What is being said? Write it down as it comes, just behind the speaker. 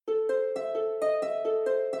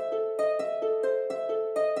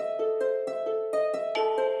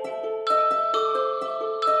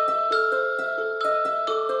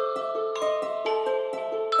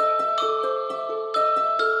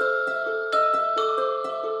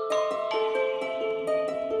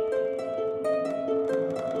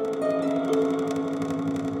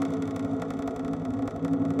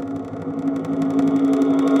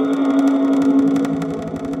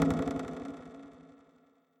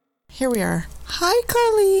here we are. Hi,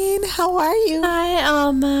 Carlene. How are you? Hi,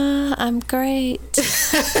 Alma. I'm great.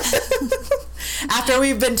 After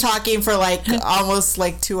we've been talking for almost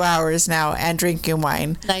 2 hours now and drinking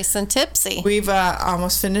wine. Nice and tipsy. We've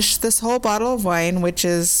almost finished this whole bottle of wine, which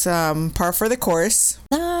is par for the course.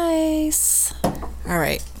 Nice. All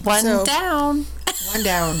right. One down. One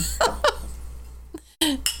down.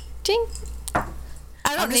 Ding.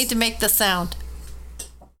 I don't need to make the sound.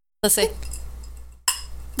 Let's see.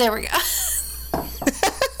 There we go.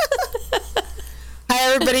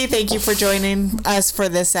 Hi, everybody. Thank you for joining us for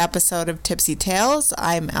this episode of Tipsy Tales.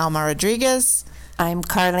 I'm Alma Rodriguez. I'm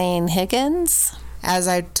Carlene Higgins. As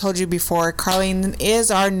I told you before, Carlene is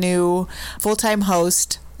our new full-time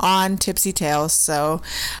host on Tipsy Tales. So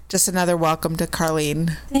just another welcome to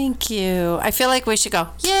Carlene. Thank you. I feel like we should go,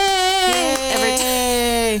 yay! Yay! Every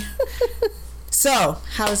time. So,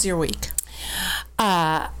 how's your week?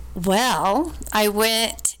 Well, I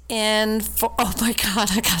went in for, oh my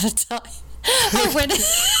God, I gotta tell you. I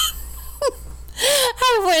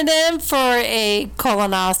went in for a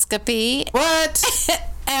colonoscopy. What?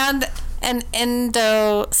 And an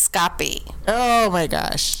endoscopy. Oh my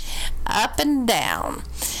gosh. Up and down.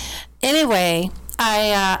 Anyway,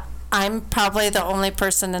 I'm probably the only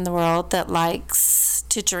person in the world that likes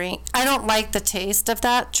to drink. I don't like the taste of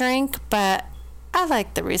that drink, but I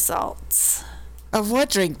like the results. Of what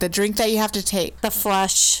drink? The drink that you have to take? The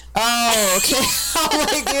flush. Oh, okay.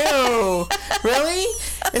 Oh, ew. Really?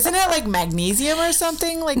 Isn't it like magnesium or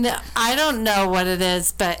something? No, I don't know what it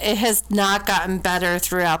is, but it has not gotten better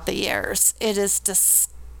throughout the years. It is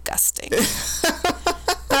disgusting.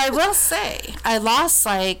 But I will say, I lost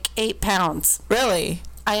 8 pounds. Really?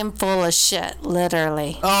 I am full of shit,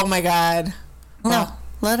 literally. Oh my God. No,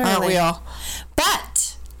 literally. Aren't we all?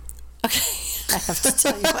 But, okay, I have to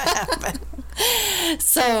tell you what happened.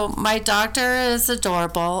 So my doctor is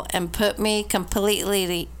adorable and put me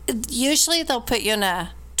completely, usually they'll put you in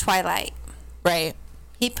a twilight. Right.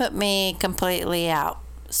 He put me completely out.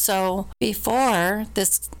 So before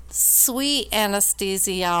this sweet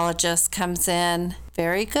anesthesiologist comes in,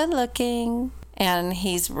 very good looking, and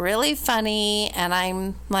he's really funny, and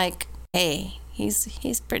I'm like, hey,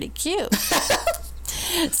 he's pretty cute.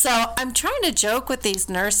 So I'm trying to joke with these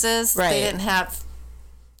nurses. Right. They didn't have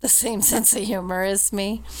the same sense of humor as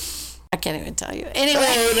me. I can't even tell you. Anyway.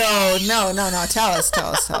 Oh, no. Tell us.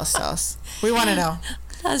 We want to know.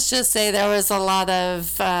 Let's just say there was a lot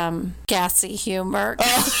of gassy humor.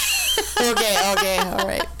 Oh, okay. All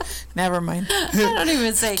right. Never mind. I don't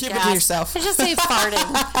even say Keep gas. it to yourself. I just say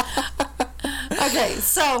farting. Okay,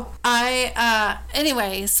 so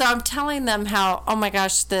anyway, so I'm telling them how, oh my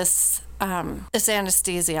gosh, this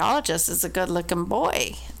anesthesiologist is a good-looking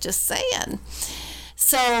boy. Just saying.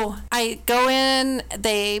 So I go in,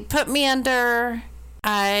 they put me under,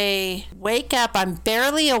 I wake up, I'm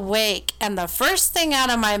barely awake, and the first thing out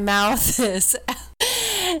of my mouth is,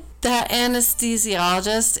 that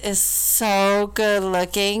anesthesiologist is so good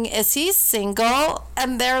looking. Is he single?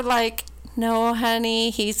 And they're like, no, honey,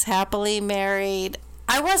 he's happily married.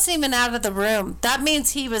 I wasn't even out of the room. That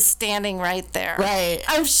means he was standing right there. Right.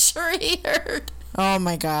 I'm sure he heard. Oh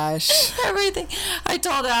my gosh. Everything. I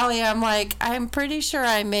told Allie, I'm like, I'm pretty sure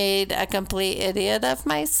I made a complete idiot of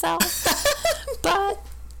myself. But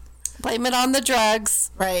blame it on the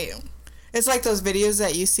drugs. Right. It's like those videos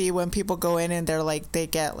that you see when people go in and they're like, they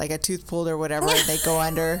get a tooth pulled or whatever, and they go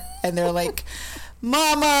under and they're like,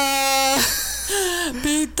 Mama!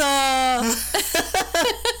 Pita!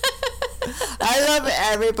 I love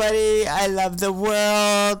everybody. I love the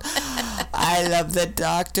world. I love the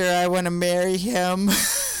doctor. I want to marry him.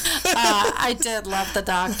 I did love the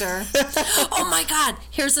doctor. Oh my God.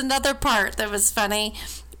 Here's another part that was funny.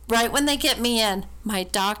 Right when they get me in, my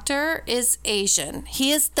doctor is Asian.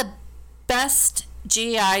 He is the best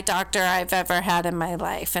GI doctor I've ever had in my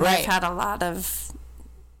life. And right. I've had a lot of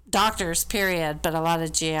doctors, period, but a lot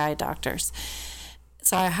of GI doctors.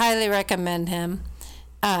 So I highly recommend him.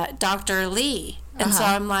 Dr. Lee. And so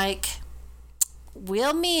I'm like,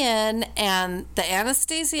 wheel me in, and the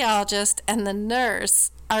anesthesiologist and the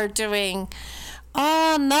nurse are doing,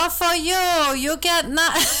 oh, not for you. You get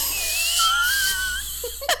not.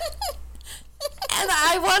 And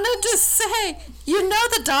I wanted to say, you know,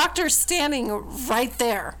 the doctor's standing right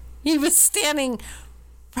there. He was standing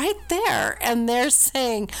right there, and they're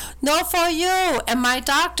saying, no for you. And my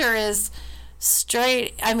doctor is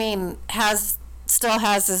straight, still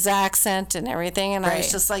has his accent and everything, and right. I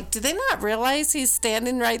was just like, do they not realize he's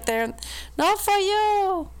standing right there? Not for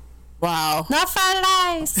you. Wow. Not for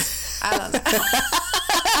lies. I don't know.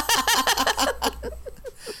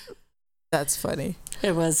 That's funny.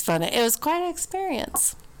 It was funny. It was quite an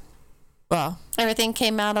experience. Well, everything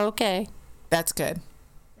came out okay. that's good.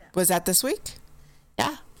 Was that this week?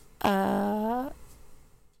 Yeah. A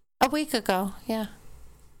week ago. Yeah.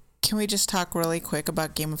 Can we just talk really quick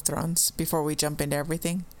about Game of Thrones before we jump into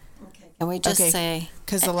everything? Can we just say...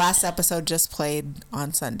 Because the last episode just played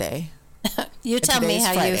on Sunday. You tell me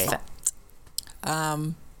how Friday. you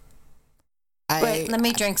felt. Wait, let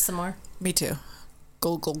me drink some more. Me too.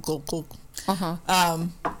 Gulp, gulp, gulp, gulp. Uh-huh.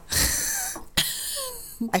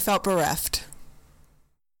 I felt bereft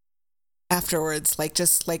afterwards. Like,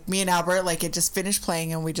 just like me and Albert, like it just finished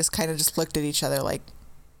playing and we just kind of just looked at each other like,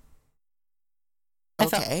 I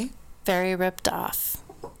okay. felt very ripped off.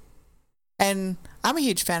 And I'm a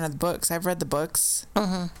huge fan of the books. I've read the books.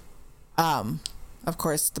 Mm-hmm. Of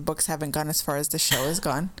course, the books haven't gone as far as the show has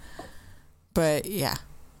gone. But yeah,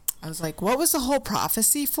 I was like, what was the whole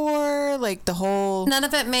prophecy for? Like the whole... None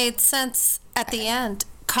of it made sense at the end.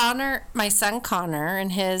 Connor, my son Connor,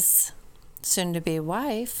 and his soon-to-be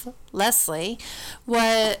wife, Leslie,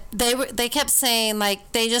 they kept saying,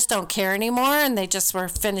 like, they just don't care anymore, and they just were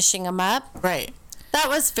finishing them up. Right. That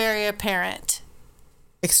was very apparent.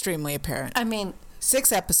 Extremely apparent. I mean...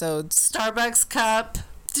 6 episodes. Starbucks cup.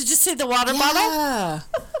 Did you see the water bottle?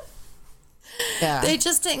 Yeah. They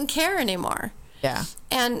just didn't care anymore. Yeah.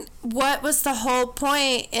 And what was the whole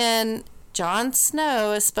point in Jon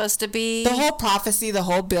Snow is supposed to be... The whole prophecy, the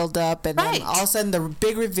whole build-up, and Right. then all of a sudden the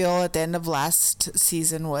big reveal at the end of last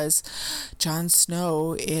season was Jon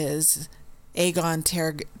Snow is Aegon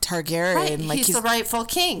Targaryen. Right. Like he's the rightful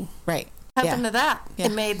king. Right. What happened to that? Yeah.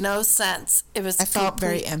 It made no sense. It was I felt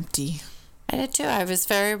very empty. I did too. I was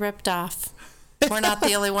very ripped off. We're not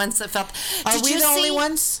the only ones that felt... Are Did we you the only see-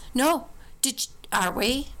 ones? No. Are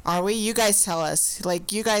we? Are we? You guys tell us.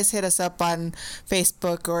 Like, you guys hit us up on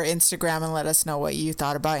Facebook or Instagram and let us know what you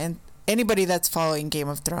thought about it. And anybody that's following Game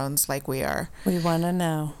of Thrones like we are. We want to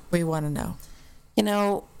know. We want to know. You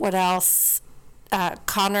know what else?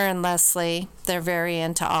 Connor and Leslie, they're very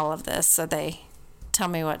into all of this, so they tell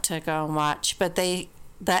me what to go and watch. But the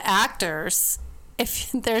actors,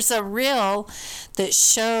 if there's a reel that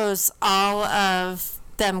shows all of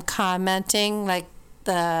them commenting, like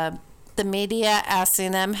the media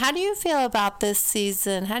asking them, how do you feel about this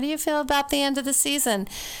season? How do you feel about the end of the season?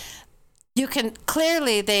 You can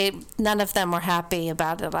clearly none of them were happy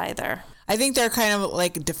about it either. I think they're kind of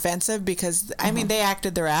like defensive because, I mean, they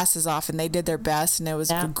acted their asses off and they did their best and it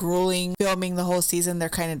was grueling filming the whole season. They're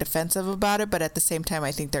kind of defensive about it, but at the same time,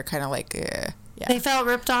 I think they're kind of like, yeah. They felt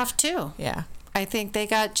ripped off too. Yeah. I think they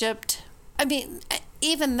got gypped. I mean,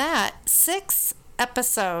 even that, 6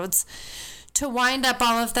 episodes to wind up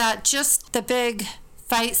all of that, just the big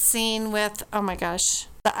fight scene with, oh my gosh,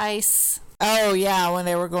 the ice. Oh, yeah, when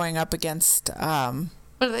they were going up against What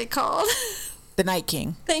are they called? the Night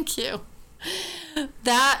King. Thank you.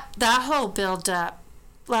 That whole build up,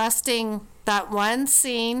 lasting that one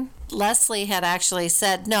scene, Leslie had actually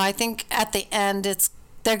said, no, I think at the end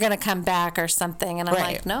they're going to come back or something. And I'm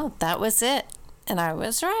like, no, that was it. And I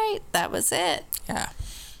was right. That was it. Yeah.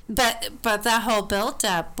 But that whole build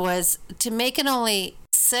up was to make it only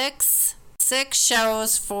six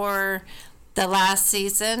shows for the last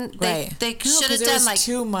season. They should have done like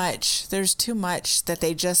too much. There's too much that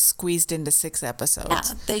they just squeezed into 6 episodes. Yeah,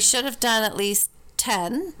 they should have done at least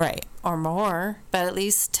 10, right, or more, but at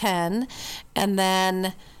least 10, and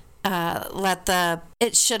then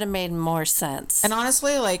it should have made more sense. And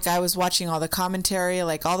honestly, like I was watching all the commentary,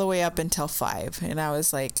 like all the way up until 5, and I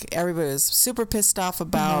was like, everybody was super pissed off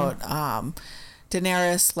about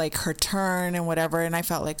Daenerys, like her turn and whatever, and I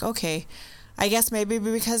felt like, okay, I guess maybe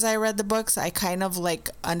because I read the books, I kind of like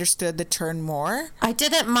understood the turn more. I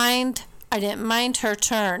didn't mind her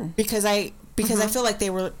turn because I feel like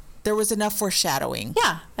there was enough foreshadowing.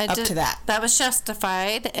 Yeah, to that. That was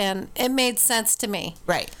justified, and it made sense to me.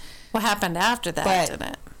 Right. What happened after that, didn't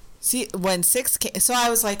it? See, when 6 came, so I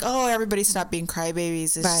was like, oh, everybody stop being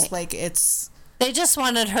crybabies. It's just like, they just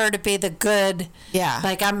wanted her to be the good. Yeah.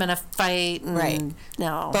 Like, I'm going to fight. And right.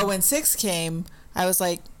 No. But when 6 came, I was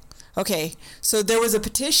like, okay, so there was a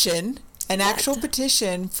petition, an actual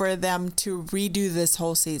petition for them to redo this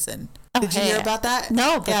whole season. Did you hear about that?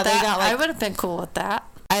 No, but they got I would have been cool with that.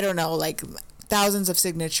 I don't know, like thousands of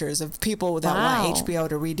signatures of people that want HBO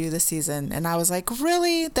to redo the season. And I was like,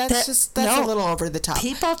 really? That's a little over the top.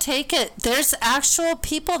 People take it. There's actual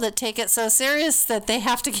people that take it so serious that they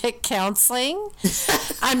have to get counseling.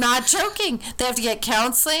 I'm not joking. They have to get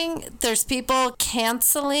counseling. There's people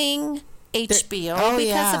canceling HBO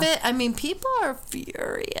because of it. I mean, people are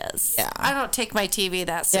furious. Yeah. I don't take my TV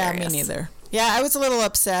that serious. Yeah, me neither. Yeah, I was a little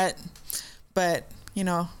upset, but,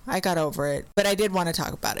 I got over it. But I did want to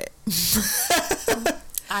talk about it.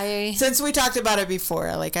 since we talked about it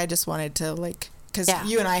before, like I just wanted to because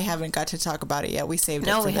you and I haven't got to talk about it yet. We saved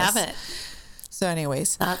it for this. No, we haven't. So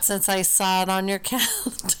anyways. Not since I saw it on your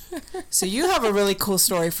calendar. So you have a really cool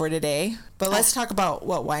story for today, but let's talk about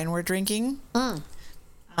what wine we're drinking.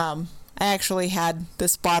 I actually had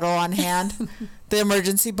this bottle on hand, the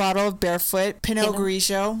emergency bottle of Barefoot Pinot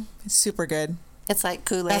Grigio. It's super good. It's like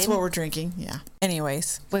Kool-Aid. That's what we're drinking. Yeah.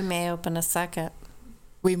 Anyways. We may open a second.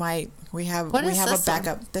 We might. We have a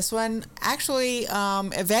backup. One? This one, actually,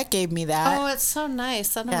 Yvette gave me that. Oh, it's so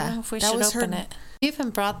nice. I don't know if we should open it. You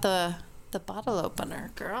even brought the bottle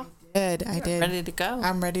opener, girl. I did. Ready to go.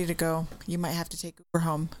 I'm ready to go. You might have to take Uber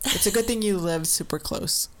home. It's a good thing you live super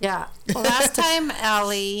close. Yeah. Well, last time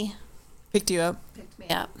Allie picked you up. Picked me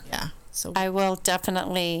up. Yeah. So I will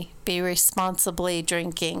definitely be responsibly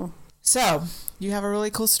drinking. So you have a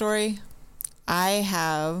really cool story. I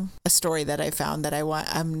have a story that I found that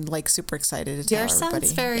I'm like super excited to tell everybody. Yours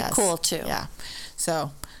sounds very cool too. Yeah.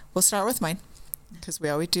 So we'll start with mine because we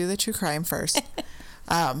always do the true crime first.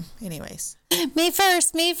 Anyways. Me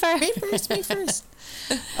first. Because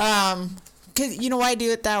you know why I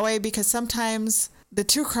do it that way? Because sometimes the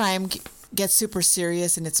true crime gets super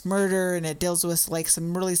serious and it's murder and it deals with like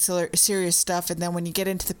some really serious stuff. And then when you get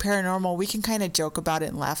into the paranormal, we can kind of joke about it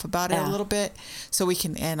and laugh about it a little bit so we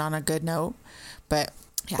can end on a good note. But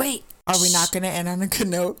wait, are we not going to end on a good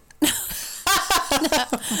note?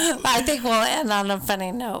 I think we'll end on a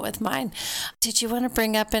funny note with mine. Did you want to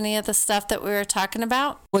bring up any of the stuff that we were talking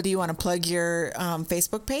about? Well, do you want to plug your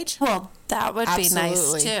Facebook page? Well, that would be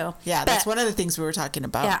nice too. Yeah, that's one of the things we were talking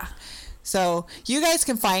about. Yeah. So you guys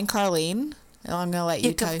can find Carlene. I'm going to let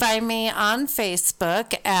you tell you. You can find me on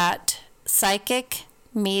Facebook at Psychic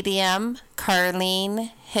Medium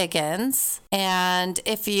Carlene Higgins. And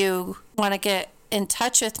if you want to get in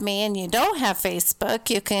touch with me and you don't have Facebook,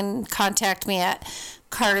 you can contact me at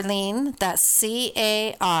Carlene, that's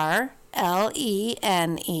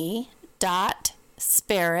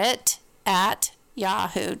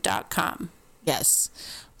CARLENE.spirit@yahoo.com. Yes.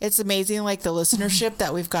 It's amazing, like the listenership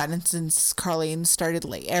that we've gotten since Carlene started.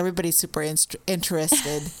 Like everybody's super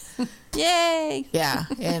interested. Yay! Yeah,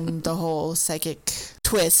 and the whole psychic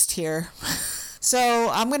twist here. So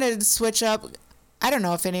I'm gonna switch up. I don't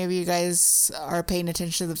know if any of you guys are paying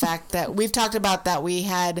attention to the fact that we've talked about that we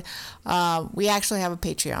actually have a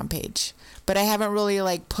Patreon page, but I haven't really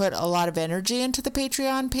like put a lot of energy into the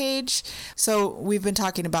Patreon page. So we've been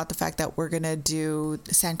talking about the fact that we're going to do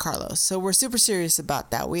San Carlos. So we're super serious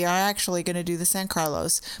about that. We are actually going to do the San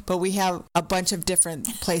Carlos, but we have a bunch of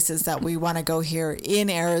different places that we want to go here in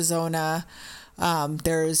Arizona.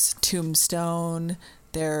 There's Tombstone.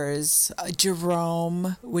 There's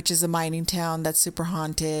Jerome, which is a mining town that's super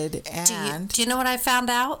haunted. And do you know what I found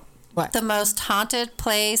out? What? The most haunted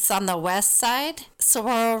place on the west side?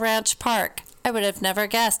 Saguaro Ranch Park. I would have never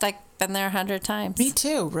guessed. I've been there 100 times. Me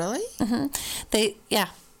too. Really? Mm-hmm.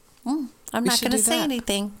 I'm not going to say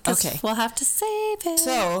anything. Okay. We'll have to save it.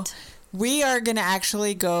 So we are going to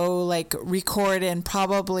actually go like record and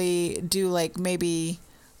probably do like maybe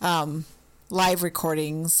live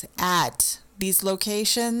recordings at these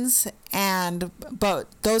locations, but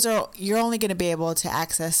you're only going to be able to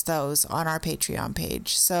access those on our Patreon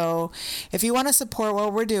page. So if you want to support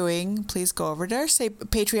what we're doing, please go over to our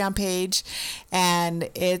Patreon page, and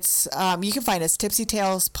it's you can find us Tipsy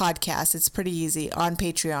Tales Podcast. It's pretty easy on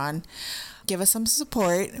Patreon. Give us some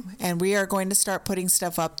support, and we are going to start putting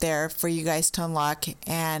stuff up there for you guys to unlock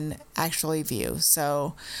and actually view.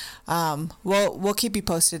 So we'll keep you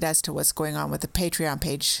posted as to what's going on with the Patreon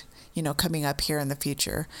page, coming up here in the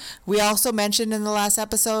future. We also mentioned in the last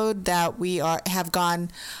episode that we have gone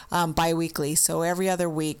bi-weekly. So every other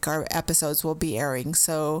week our episodes will be airing.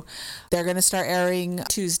 So they're going to start airing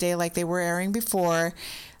Tuesday like they were airing before,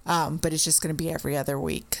 but it's just going to be every other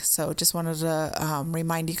week. So just wanted to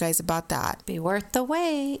remind you guys about that. Be worth the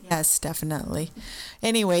wait. Yes, definitely.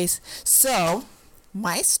 Anyways, so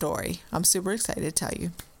my story, I'm super excited to tell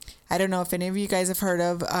you. I don't know if any of you guys have heard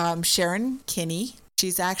of Sharon Kinney.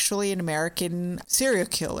 She's actually an American serial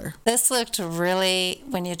killer. This looked really,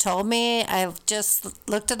 when you told me, I just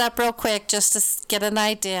looked it up real quick just to get an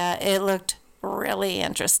idea. It looked really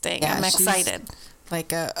interesting. Yeah, I'm excited.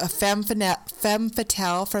 Like a femme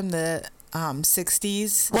fatale from the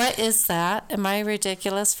 60s. What is that? Am I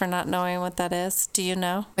ridiculous for not knowing what that is? Do you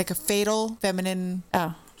know? Like a fatal feminine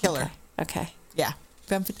killer. Okay. Yeah.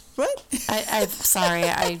 What? I'm sorry.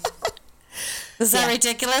 Is that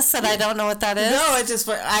ridiculous that I don't know what that is? No, it's just,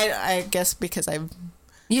 I guess because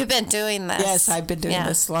You've been doing this. Yes, I've been doing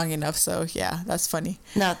this long enough, so yeah, that's funny.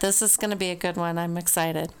 No, this is going to be a good one. I'm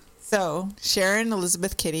excited. So, Sharon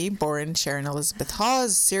Elizabeth Kinney, born Sharon Elizabeth Hall,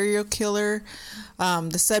 is a serial killer,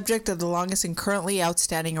 the subject of the longest and currently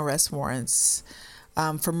outstanding arrest warrants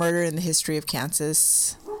for murder in the history of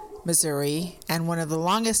Kansas, Missouri, and one of the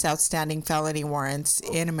longest outstanding felony warrants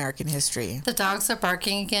in American history. The dogs are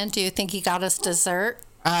barking again. Do you think he got us dessert?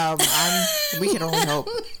 We can only hope.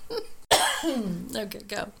 Okay,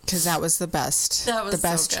 go. Because that was the best. That was the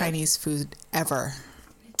best so good. Chinese food ever.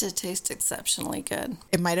 It did taste exceptionally good.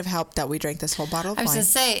 It might have helped that we drank this whole bottle of I was wine. going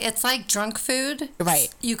to say, it's like drunk food. Right.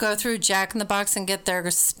 You go through Jack in the Box and get their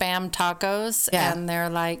Spam tacos, Yeah. and they're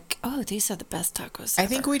like, oh, these are the best tacos I ever.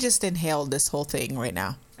 think we just inhaled this whole thing right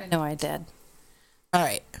now. I know I did. All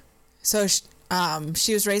right. So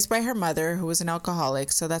she was raised by her mother, who was an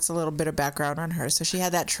alcoholic. So that's a little bit of background on her. So she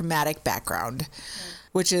had that traumatic background,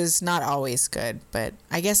 which is not always good. But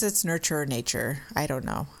I guess it's nurture or nature. I don't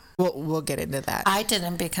know. We'll get into that. I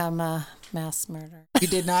didn't become a mass murderer. You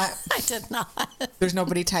did not? I did not. There's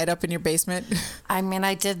nobody tied up in your basement? I mean,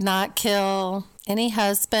 I did not kill any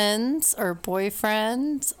husbands or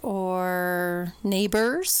boyfriends or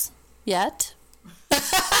neighbors yet.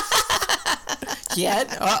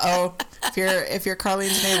 Yet? Uh-oh. If you're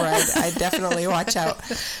Carlene's neighbor, I'd definitely watch out.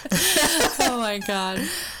 Oh, my God.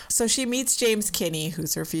 So she meets James Kinney,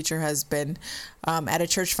 who's her future husband, at a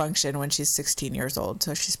church function when she's 16 years old.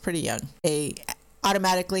 So she's pretty young. They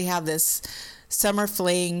automatically have this summer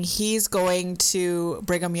fling. He's going to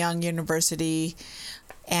Brigham Young University,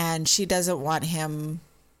 and she doesn't want him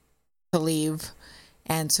to leave.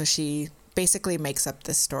 And so she basically makes up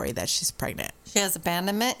this story that she's pregnant. She has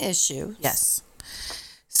abandonment issues. Yes.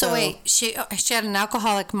 So wait, she had an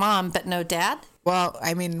alcoholic mom, but no dad? Well,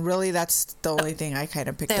 I mean, really, that's the only thing I kind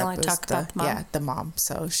of picked They up. only was talk about the mom? Yeah, the mom.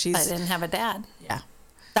 So I she's, didn't have a dad. yeah.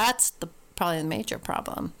 That's probably the major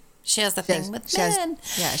problem. She has the She thing has- with she has- men.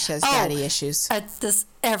 yeah, she has Oh, daddy issues. It's this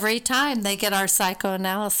every time they get our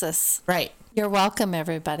psychoanalysis. Right. You're welcome,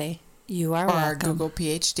 everybody. You are Or our welcome. Google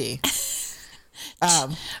PhD.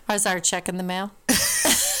 Where's our check in the mail?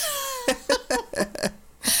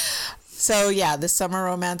 So, yeah, the summer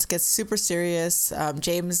romance gets super serious.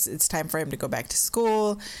 James, it's time for him to go back to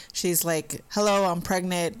school. She's like, hello, I'm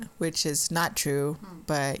pregnant, which is not true.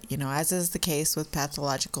 But, you know, as is the case with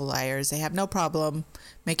pathological liars, they have no problem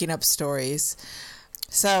making up stories.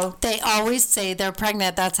 So, They always say they're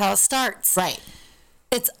pregnant. That's how it starts. right.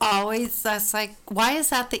 It's always, that's like, why is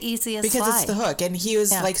that the easiest Because lie? it's the hook. And he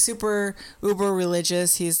was Yeah. like super uber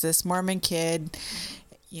religious. He's this Mormon kid,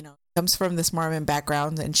 you know, comes from this Mormon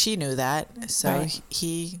background, and she knew that. So Right.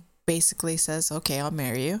 he basically says, okay, I'll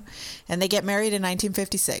marry you. And they get married in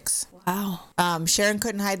 1956. Wow. Sharon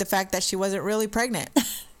couldn't hide the fact that she wasn't really pregnant,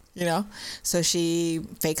 you know, so she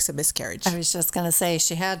fakes a miscarriage. I was just going to say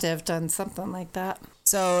she had to have done something like that.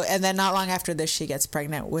 So, and then not long after this, she gets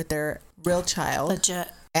pregnant with their real child. Legit.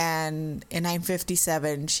 And in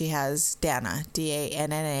 1957, she has Dana,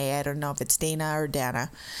 Danna. I don't know if it's Dana or Dana.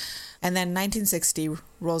 And then 1960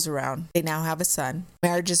 rolls around. They now have a son.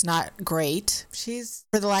 Marriage is not great. She's,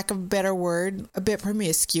 for the lack of a better word, a bit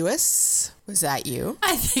promiscuous. Was that you?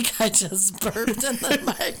 I think I just burped in the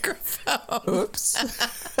microphone. Oops.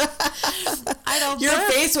 I don't Your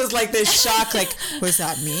burp. face was like this shock, like, was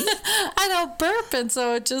that me? I don't burp, and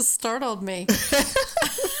so it just startled me.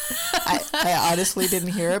 I honestly didn't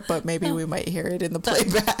hear it, but maybe we might hear it in the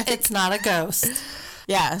playback. It's not a ghost.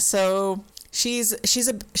 Yeah, so she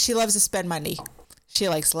loves to spend money. She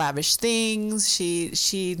likes lavish things.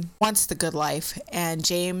 She wants the good life. And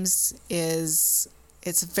James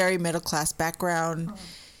it's a very middle class background.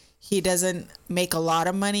 He doesn't make a lot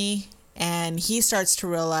of money, and he starts to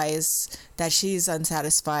realize that she's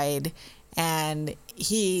unsatisfied, and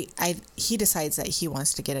he decides that he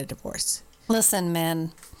wants to get a divorce. Listen,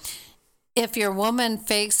 men, if your woman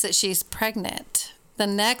fakes that she's pregnant, the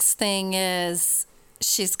next thing is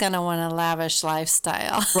she's going to want a lavish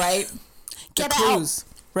lifestyle. Right? Get the out. clues.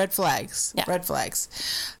 Red flags. Yeah. Red flags.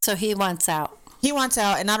 So he wants out. He wants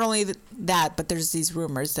out, and not only that, but there's these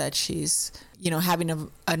rumors that she's, you know, having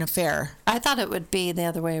an affair. I thought it would be the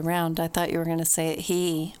other way around. I thought you were going to say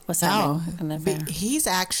he was No, having an affair. he's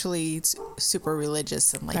actually super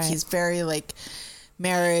religious, and like Right. he's very like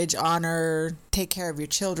marriage, honor, take care of your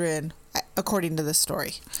children, according to the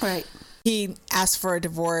story. Right. He asked for a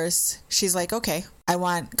divorce. She's like, okay, I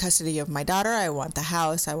want custody of my daughter. I want the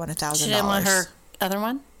house. I want $1,000. She didn't want her other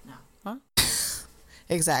one?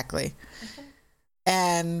 Exactly.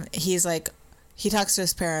 And he's like, he talks to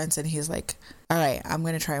his parents, and he's like, all right, I'm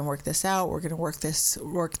going to try and work this out. We're going to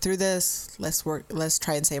work through this. Let's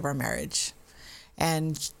try and save our marriage.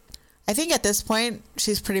 And I think at this point,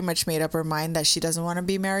 she's pretty much made up her mind that she doesn't want to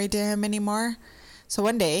be married to him anymore. So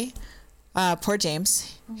one day, poor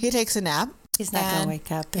James, he takes a nap. He's not going to wake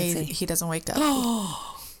up, is he? He doesn't wake up.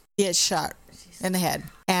 He gets shot in the head.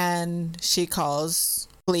 And she calls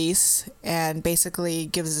police and basically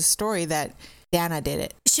gives a story that Dana did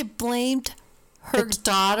it. She blamed her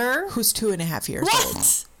daughter? Who's 2.5 years old.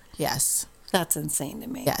 What? Yes. That's insane to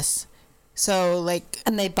me. Yes. So, like...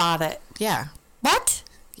 And they bought it. Yeah. What?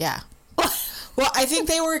 Yeah. Well, I think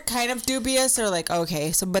they were kind of dubious. Or like,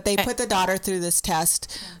 okay. But they put the daughter through this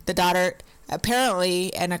test. The daughter,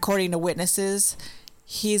 apparently, and according to witnesses,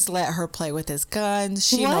 he's let her play with his guns.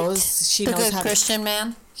 She knows. She knows good how Christian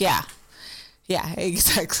man? Yeah. Yeah,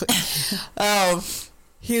 exactly.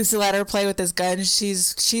 He's let her play with his gun.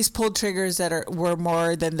 She's pulled triggers that were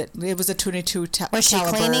more than it was a 22 caliber. Was she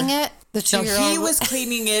cleaning it? No, he was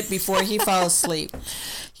cleaning it before he fell asleep.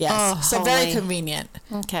 Yes. Oh, so very convenient.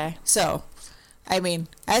 Okay. So, I mean,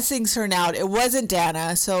 as things turn out, it wasn't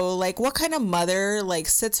Dana. So, like, what kind of mother, like,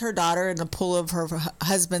 sits her daughter in the pool of her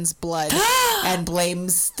husband's blood and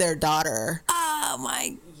blames their daughter? Oh,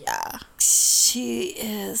 my. Yeah. She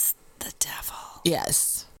is the devil.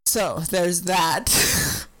 Yes. So, there's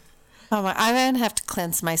that. Oh my, I'm going to have to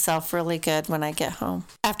cleanse myself really good when I get home.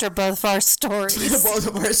 After both of our stories. Both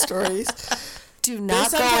of our stories. Do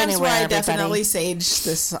not go anywhere, where I definitely sage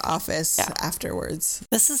this office afterwards.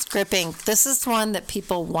 This is gripping. This is one that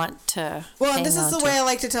people want to. Well, and this is the way I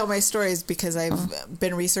like to tell my stories because I've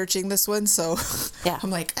been researching this one. So yeah, I'm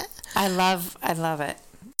like, I love it.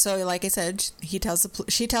 So, like I said, she tells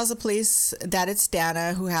the police that it's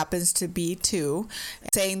Dana, who happens to be 2,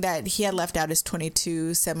 saying that he had left out his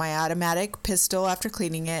 .22 semi-automatic pistol after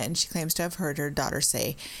cleaning it, and she claims to have heard her daughter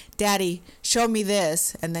say, "Daddy, show me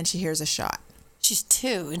this," and then she hears a shot. She's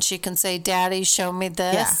 2, and she can say, "Daddy, show me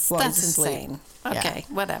this." Yeah, well, that's insane. Okay,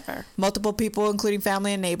 whatever. Multiple people, including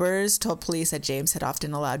family and neighbors, told police that James had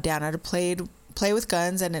often allowed Dana to play with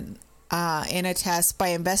guns, and in a test by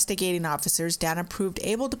investigating officers, Dana proved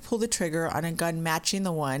able to pull the trigger on a gun matching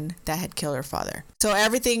the one that had killed her father. So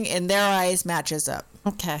everything in their eyes matches up.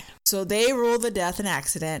 Okay. So they rule the death an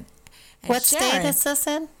accident. What state is this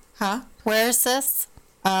in? Huh? Where is this?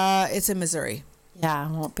 It's in Missouri. Yeah,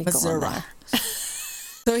 I won't be going there.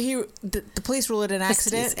 So the police rule it an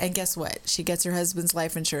accident, and guess what? She gets her husband's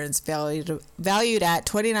life insurance valued at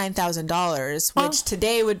 $29,000, which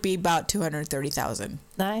today would be about $230,000.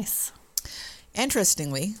 Nice.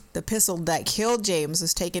 Interestingly, the pistol that killed James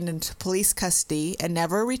was taken into police custody and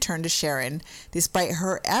never returned to Sharon, despite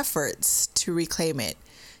her efforts to reclaim it.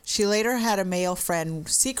 She later had a male friend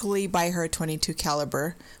secretly buy her a .22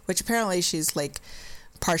 caliber, which apparently she's like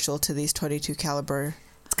partial to these .22 caliber.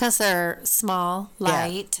 It's because they're small,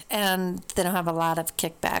 light, and they don't have a lot of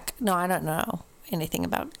kickback. No, I don't know anything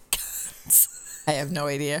about guns. I have no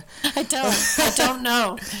idea. I don't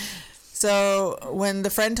know. So when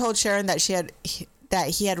the friend told Sharon that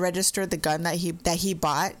he had registered the gun that he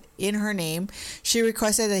bought in her name, she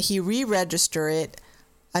requested that he re-register it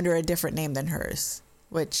under a different name than hers,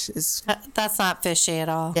 which is that's not fishy at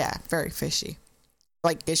all. Yeah, very fishy.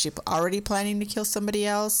 Like, is she already planning to kill somebody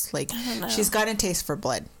else? Like, I don't know. She's got a taste for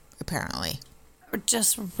blood, apparently.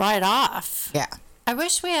 Just right off. Yeah. I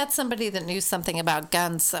wish we had somebody that knew something about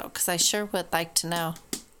guns, though, because I sure would like to know.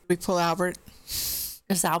 We pull Albert.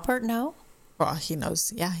 Does Albert know? Well, he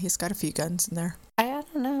knows. Yeah, he's got a few guns in there. I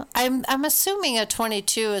don't know. I'm assuming a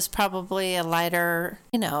 .22 is probably a lighter,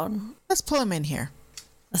 Let's pull him in here.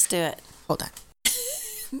 Let's do it. Hold on.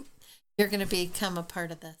 You're going to become a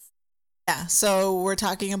part of this. Yeah, so we're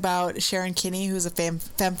talking about Sharon Kinney, who's a femme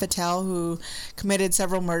fatale who committed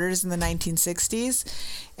several murders in the 1960s.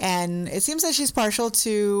 And it seems that she's partial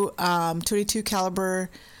to .22 caliber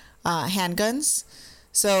handguns.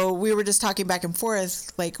 So we were just talking back and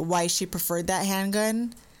forth, like, why she preferred that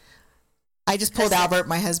handgun. I just pulled Albert,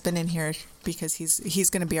 my husband, in here because he's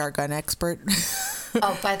going to be our gun expert.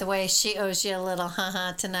 Oh, by the way, she owes you a little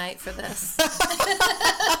tonight for this.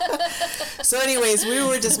 So anyways, we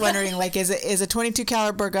were just wondering, like, is a .22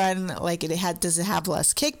 caliber gun, like, does it have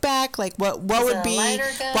less kickback? Like, what would be,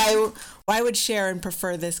 why would Sharon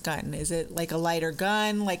prefer this gun? Is it like a lighter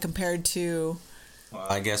gun, like, compared to... Well,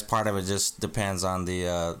 I guess part of it just depends on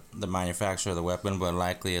the manufacturer of the weapon, but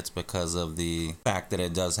likely it's because of the fact that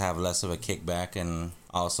it does have less of a kickback, and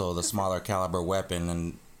also the smaller caliber weapon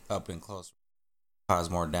and up and close cause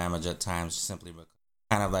more damage at times, simply because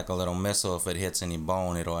kind of like a little missile. If it hits any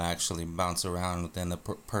bone, it'll actually bounce around within the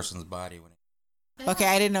person's body. Okay,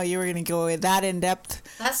 I didn't know you were going to go with that in depth.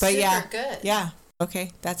 That's super good. Yeah.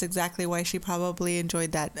 Okay, that's exactly why she probably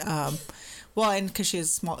enjoyed that. Well, and because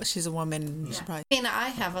she's small, she's a woman. Yeah. She probably... I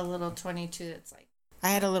have a little .22 that's like... I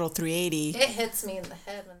had a little .380. It hits me in the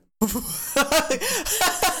head when When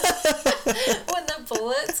the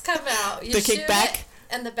bullets come out, you The shoot kickback? it,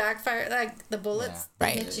 and the backfire, like the bullets, they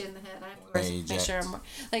Right. hit you in the head. I of They course make eject. sure I'm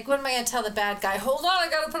like, what am I gonna tell the bad guy? Hold on, I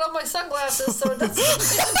gotta put on my sunglasses so it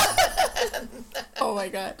doesn't. Oh my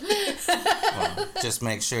God. Just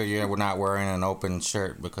make sure you're not wearing an open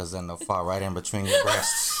shirt because then they'll fall right in between your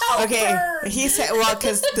breasts. Okay. burn. He said, well,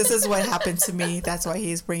 because this is what happened to me. That's why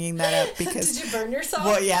he's bringing that up. Because, Did you burn yourself?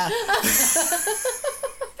 well, yeah.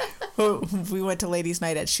 We went to ladies'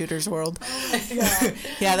 night at Shooter's World. Oh my God.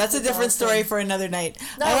 Yeah, that's a different awesome. story for another night.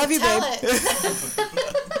 No, I love you, tell babe. it.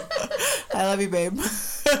 I love you, babe.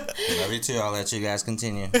 Love you too. I'll let you guys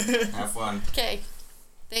continue. Have fun. Okay.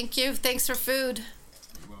 Thank you. Thanks for food.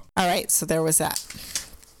 All right, so there was that.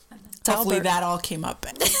 Hopefully Albert. that all came up.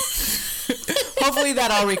 Hopefully that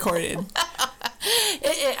all recorded.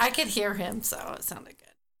 I could hear him, so it sounded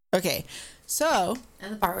good. Okay, so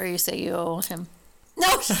And the part where you say you owe him. No.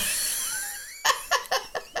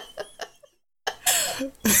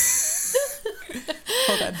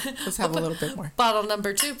 hold on. Let's have a little bit more. Bottle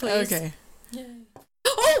number 2, please. Okay.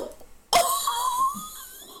 Oh.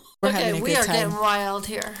 We're Okay, having a we good are time. getting wild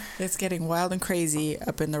here. It's getting wild and crazy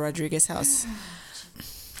up in the Rodriguez house.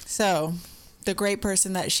 So, the great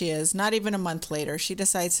person that she is, not even a month later, she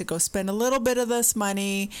decides to go spend a little bit of this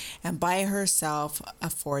money and buy herself a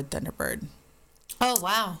Ford Thunderbird. Oh,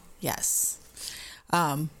 wow. Yes.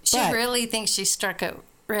 She But- really thinks she struck it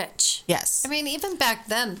rich. Yes. I mean, even back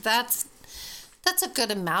then, that's a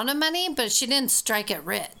good amount of money, but she didn't strike it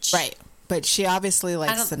rich. Right. But she obviously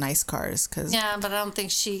likes don't- the nice cars because, Yeah, but I don't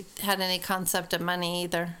think she had any concept of money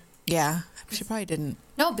either. yeah, she probably didn't.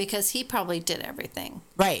 No, because he probably did everything.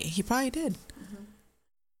 Right. He probably did.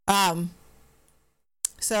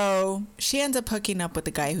 So she ends up hooking up with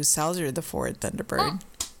the guy who sells her the Ford Thunderbird.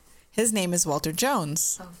 His name is Walter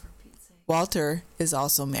Jones. Oh, for Pete's sake. Walter is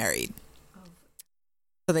also married.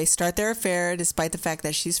 So they start their affair despite the fact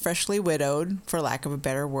that she's freshly widowed, for lack of a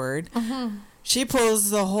better word. She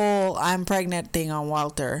pulls the whole I'm pregnant thing on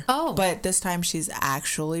Walter. Oh. But this time she's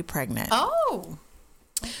actually pregnant. Oh.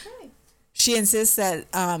 Okay. She insists that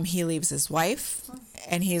he leaves his wife.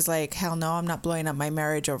 And he's like, hell no, I'm not blowing up my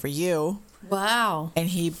marriage over you. Wow. And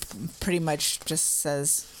he pretty much just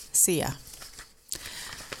says, see ya.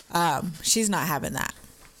 She's not having that.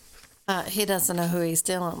 He doesn't know who he's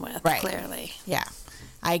dealing with, Right. clearly. Yeah.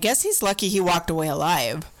 I guess he's lucky he walked away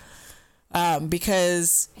alive.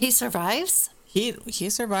 Because He survives? he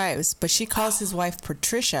survives. But she calls his wife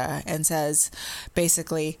Patricia and says,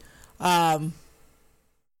 basically, calls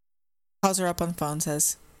her up on the phone,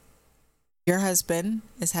 says, your husband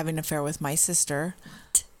is having an affair with my sister.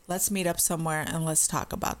 Let's meet up somewhere and let's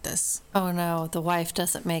talk about this. Oh, no. The wife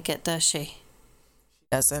doesn't make it, does she?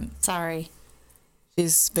 Doesn't. Sorry.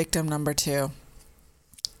 She's victim number 2.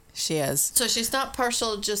 She is. So she's not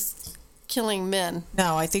partial just killing men.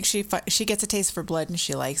 No, I think she gets a taste for blood and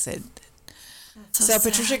she likes it. So sad.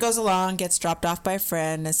 Patricia goes along, gets dropped off by a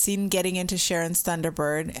friend, is seen getting into Sharon's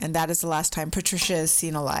Thunderbird, and that is the last time Patricia is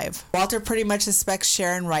seen alive. Walter pretty much suspects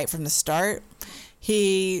Sharon right from the start.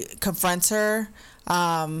 He confronts her.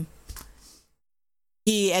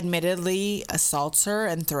 He admittedly assaults her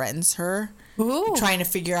and threatens her, Ooh. trying to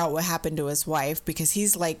figure out what happened to his wife because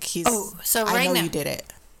he's Oh, so I right know now- you did it.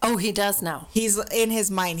 Oh, he does now. He's in his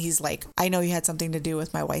mind. He's like, I know you had something to do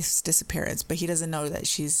with my wife's disappearance, but he doesn't know that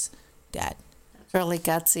she's dead. Really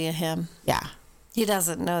gutsy of him. Yeah. He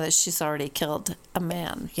doesn't know that she's already killed a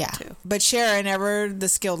man. Yeah. Too. But Sharon, ever the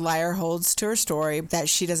skilled liar, holds to her story that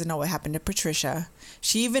she doesn't know what happened to Patricia.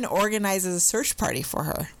 She even organizes a search party for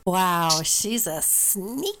her. Wow, she's a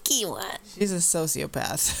sneaky one. She's a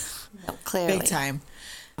sociopath. No, clearly. Big time.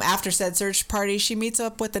 After said search party, she meets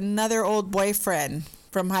up with another old boyfriend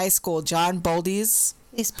from high school, John Boldies.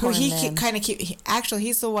 These Who poor he men. kind of actually,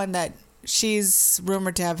 he's the one that she's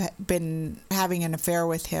rumored to have been having an affair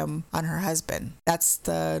with him on her husband. That's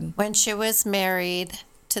the When she was married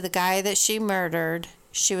to the guy that she murdered,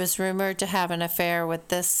 she was rumored to have an affair with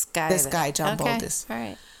this guy. John okay. Boldies. All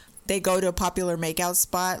right. They go to a popular makeout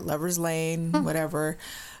spot, Lover's Lane, whatever.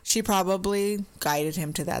 She probably guided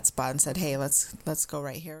him to that spot and said, "Hey, let's go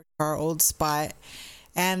right here, our old spot."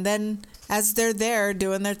 And then as they're there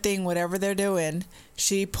doing their thing, whatever they're doing,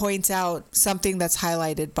 she points out something that's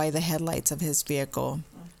highlighted by the headlights of his vehicle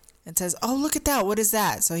and says, "Oh, look at that. What is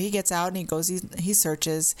that?" So he gets out and he goes, he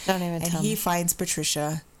searches, Don't even and tell he me. finds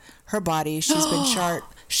Patricia, her body. She's been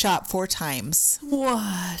shot 4 times.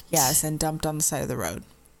 What? Yes, and dumped on the side of the road.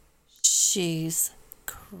 She's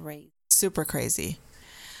crazy. Super crazy.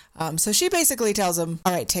 So she basically tells him,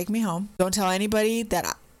 all right, take me home. Don't tell anybody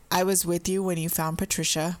that I was with you when you found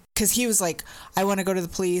Patricia. Because he was like, I want to go to the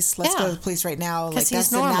police. Let's go to the police right now. Like, that's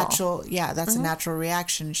the natural, that's a natural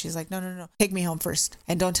reaction. And she's like, no. Take me home first.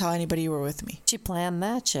 And don't tell anybody you were with me. She planned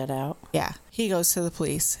that shit out. Yeah. He goes to the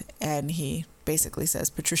police and he basically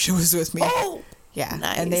says, Patricia was with me. Oh! Yeah.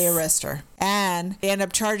 Nice. And they arrest her. And they end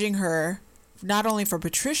up charging her not only for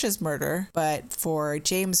Patricia's murder, but for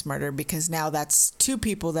James' murder, because now that's two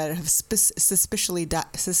people that have suspiciously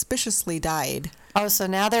died. Oh, so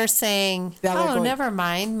now they're saying, never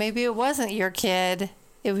mind. Maybe it wasn't your kid.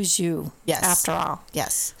 It was you. Yes. After all.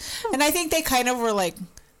 Yes. And I think they kind of were like,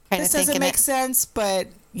 this doesn't make sense, but,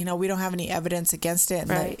 we don't have any evidence against it.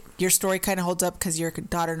 And right. your story kind of holds up because your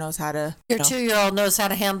daughter knows how to... Your 2-year-old knows how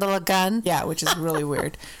to handle a gun. Yeah, which is really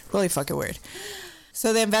weird. Really fucking weird.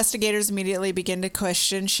 So the investigators immediately begin to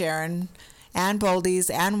question Sharon and Boldy's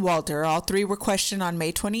and Walter. All three were questioned on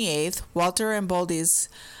May 28th. Walter and Boldy's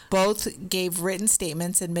both gave written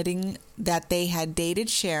statements admitting that they had dated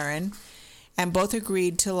Sharon, and both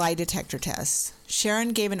agreed to lie detector tests. Sharon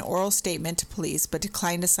gave an oral statement to police but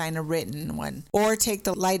declined to sign a written one or take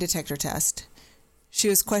the lie detector test. She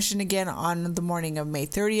was questioned again on the morning of May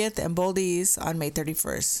 30th and Boldy's on May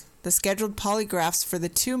 31st. The scheduled polygraphs for the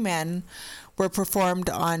two men were performed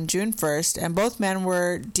on June 1st, and both men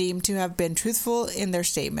were deemed to have been truthful in their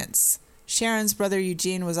statements. Sharon's brother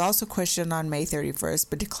Eugene was also questioned on May 31st,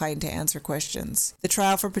 but declined to answer questions. The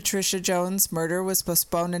trial for Patricia Jones' murder was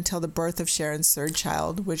postponed until the birth of Sharon's third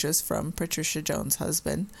child, which was from Patricia Jones'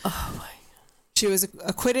 husband. Oh, my. She was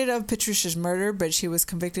acquitted of Patricia's murder, but she was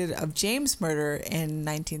convicted of James' murder in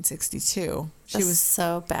 1962. That's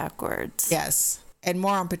so backwards. Yes. And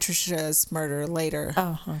more on Patricia's murder later.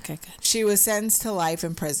 Oh, okay, good. She was sentenced to life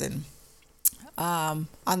in prison. On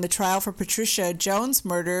the trial for Patricia Jones'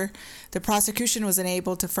 murder, the prosecution was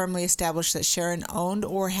unable to firmly establish that Sharon owned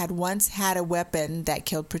or had once had a weapon that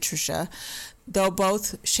killed Patricia, though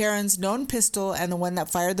both Sharon's known pistol and the one that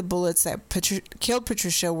fired the bullets that killed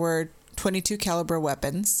Patricia were .22 caliber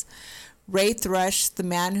weapons. Ray Thrush, the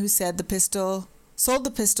man who sold the pistol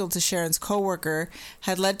to Sharon's co-worker,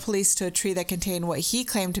 had led police to a tree that contained what he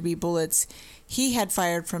claimed to be bullets he had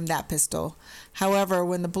fired from that pistol. However,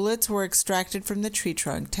 when the bullets were extracted from the tree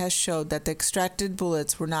trunk, tests showed that the extracted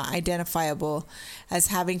bullets were not identifiable as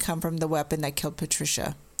having come from the weapon that killed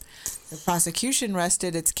Patricia. The prosecution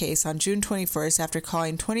rested its case on June 21st after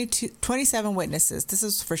calling 27 witnesses. This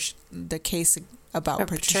is for the case about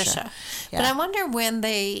Patricia. Yeah. But I wonder when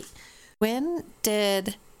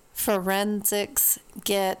did forensics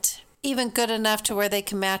get even good enough to where they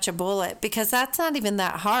can match a bullet? Because that's not even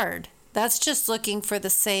that hard. That's just looking for the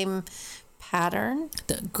same pattern.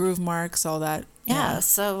 The groove marks, all that. Yeah.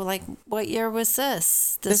 So, like, what year was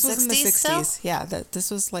this? This was in the 60s. Still? Yeah.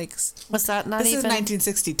 This was like... Was that not this even... This is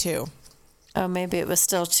 1962. Oh, maybe it was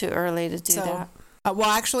still too early to do that. Well,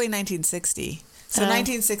 actually, 1960. So,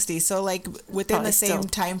 1960. So, like, within Probably the same still.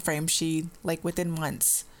 time frame, she, like, within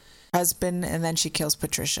months, husband, and then she kills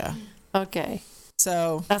Patricia. Okay.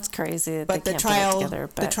 So that's crazy that but they the can't trial, put it together.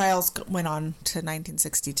 But the trials went on to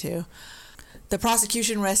 1962. The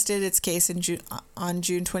prosecution rested its case on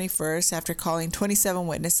June 21st after calling 27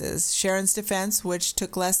 witnesses. Sharon's defense, which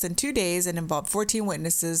took less than 2 days and involved 14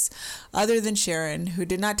 witnesses other than Sharon, who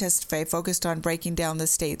did not testify, focused on breaking down the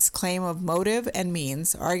state's claim of motive and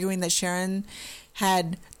means, arguing that Sharon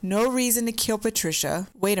had no reason to kill Patricia.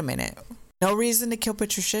 Wait a minute. No reason to kill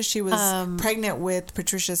Patricia? She was pregnant with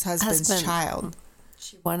Patricia's husband's child.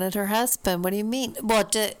 She wanted her husband. What do you mean? Well,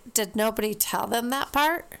 did nobody tell them that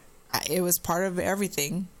part? It was part of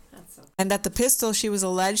everything. And that the pistol she was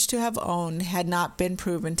alleged to have owned had not been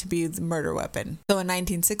proven to be the murder weapon. So in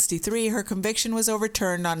 1963, her conviction was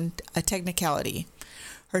overturned on a technicality.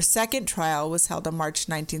 Her second trial was held in March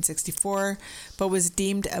 1964, but was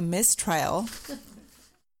deemed a mistrial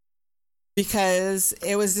because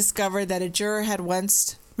it was discovered that a juror had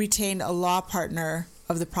once retained a law partner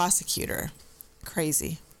of the prosecutor.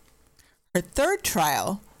 Crazy. Her third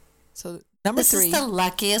trial, so number 3. This is the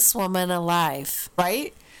luckiest woman alive.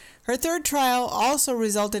 Right? Her third trial also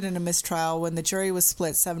resulted in a mistrial when the jury was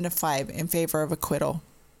split 7-5 in favor of acquittal.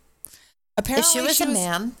 Apparently, if she was a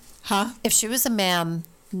man, If she was a man,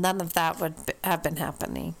 none of that would have been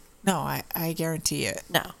happening. No, I guarantee it.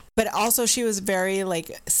 No. But also, she was very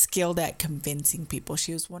skilled at convincing people.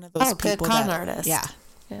 She was one of those people good con artist. Yeah.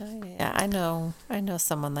 Yeah. I know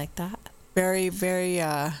someone like that. Very, very,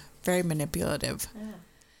 very manipulative. Yeah.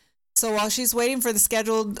 So while she's waiting for the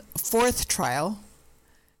scheduled fourth trial,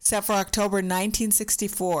 set for October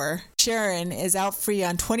 1964, Sharon is out free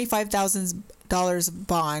on $25,000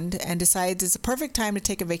 bond and decides it's a perfect time to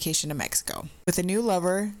take a vacation to Mexico with a new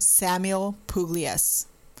lover, Samuel Pugliese.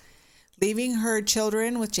 leaving her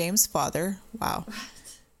children with James' father. Wow.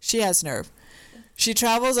 She has nerve. She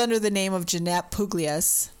travels under the name of Jeanette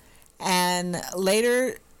Pugliese, and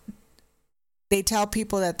later they tell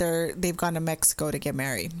people that they've gone to Mexico to get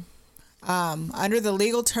married. Under the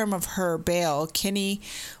legal term of her bail, Kinney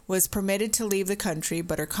was permitted to leave the country,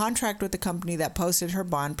 but her contract with the company that posted her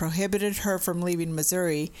bond prohibited her from leaving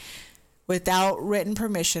Missouri without written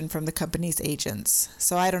permission from the company's agents.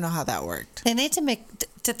 So I don't know how that worked. They need to make...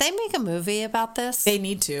 Did they make a movie about this? They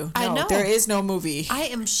need to. I know. There is no movie. I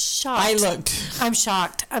am shocked. I looked. I'm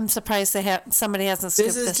shocked. I'm surprised somebody hasn't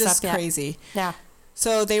scooped this up yet. This is just crazy. Yeah.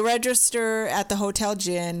 So they register at the Hotel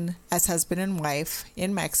Gin as husband and wife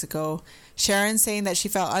in Mexico. Sharon, saying that she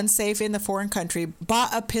felt unsafe in the foreign country, bought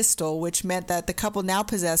a pistol, which meant that the couple now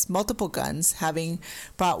possessed multiple guns, having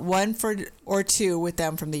brought one or two with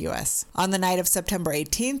them from the U.S. On the night of September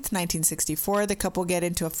 18th, 1964, the couple get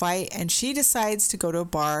into a fight, and she decides to go to a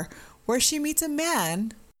bar where she meets a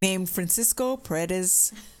man named Francisco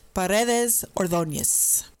Paredes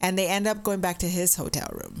Ordóñez, and they end up going back to his hotel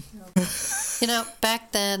room. You know,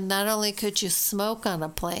 back then, not only could you smoke on a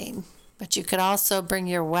plane, but you could also bring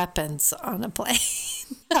your weapons on a plane.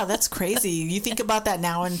 Yeah, that's crazy. You think about that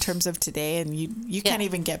now in terms of today, and you can't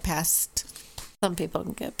even get past. Some people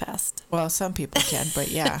can get past. Well, some people can, but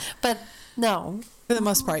yeah. But no. For the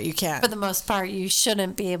most part, you can't. For the most part, you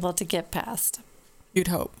shouldn't be able to get past. You'd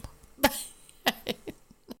hope.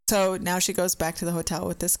 So now she goes back to the hotel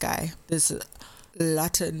with this guy, this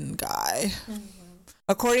Latin guy. Mm-hmm.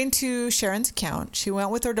 According to Sharon's account, she went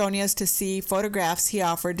with Ordóñez to see photographs he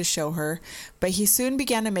offered to show her, but he soon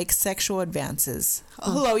began to make sexual advances.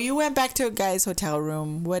 Oh. Hello, you went back to a guy's hotel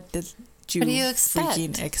room. What did you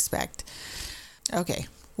freaking expect? Okay.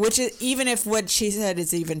 Which is, even if what she said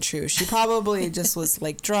is even true, she probably just was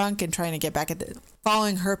like drunk and trying to get back at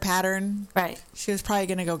following her pattern. Right. She was probably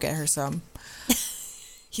going to go get her some.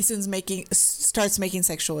 He soon starts making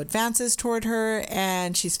sexual advances toward her,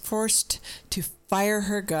 and she's forced to fire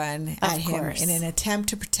her gun at him in an attempt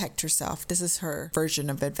to protect herself. This is her version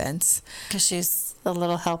of events. Because she's a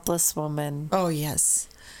little helpless woman. Oh, yes.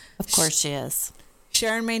 Of course she is.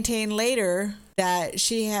 Sharon maintained later that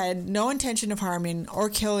she had no intention of harming or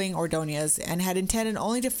killing Ordóñez and had intended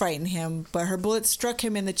only to frighten him, but her bullet struck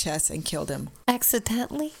him in the chest and killed him.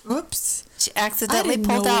 Accidentally? Oops. She accidentally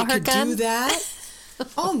pulled out her gun? Do that?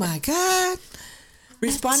 Oh my God.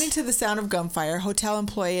 Responding to the sound of gunfire, hotel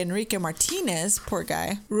employee Enrique Martinez, poor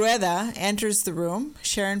guy, Rueda, enters the room.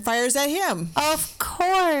 Sharon fires at him. Of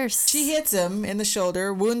course. She hits him in the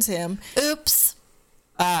shoulder, wounds him. Oops.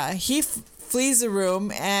 He flees the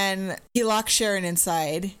room, and he locks Sharon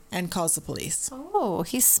inside and calls the police. Oh,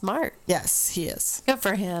 he's smart. Yes, he is. Good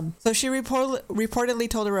for him. So she reportedly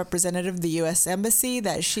told a representative of the U.S. Embassy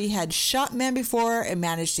that she had shot men before and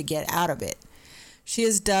managed to get out of it. She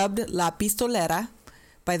is dubbed La Pistolera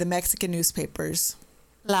by the Mexican newspapers.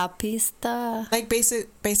 La Pista. Like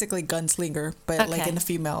basically gunslinger, but like in the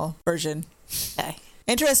female version. Okay.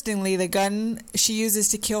 Interestingly, the gun she uses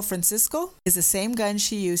to kill Francisco is the same gun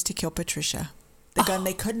she used to kill Patricia. The gun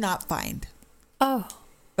they could not find. Oh.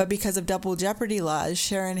 But because of double jeopardy laws,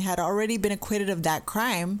 Sharon had already been acquitted of that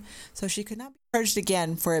crime, so she could not be charged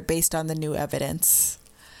again for it based on the new evidence.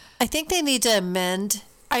 I think they need to amend.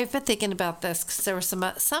 I've been thinking about this because there was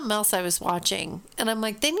something else I was watching, and I'm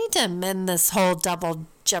like, they need to amend this whole double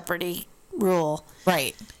jeopardy rule.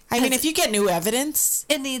 Right. I mean, if you get new evidence,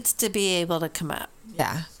 it needs to be able to come up.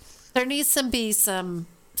 Yeah. There needs to be some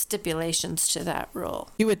stipulations to that rule.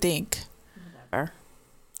 You would think. Whatever.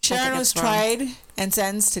 Sharon was tried and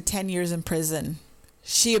sentenced to 10 years in prison.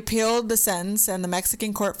 She appealed the sentence, and the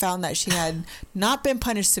Mexican court found that she had not been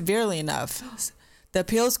punished severely enough. The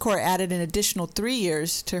appeals court added an additional 3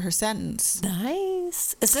 years to her sentence.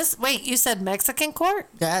 Nice. Is this, wait, you said Mexican court?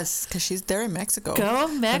 Yes, because she's there in Mexico. Go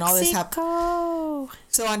Mexico. All this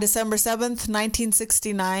so on December 7th,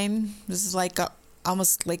 1969, this is like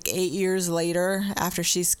almost like 8 years later, after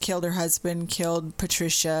she's killed her husband, killed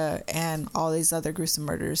Patricia, and all these other gruesome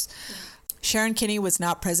murders. Sharon Kinney was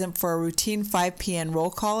not present for a routine 5 p.m. roll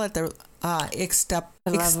call at the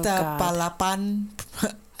Ixtapalapan,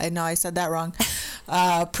 I know I said that wrong,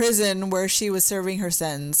 prison where she was serving her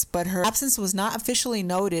sentence, but her absence was not officially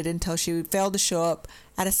noted until she failed to show up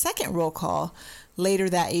at a second roll call later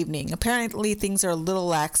that evening. Apparently things are a little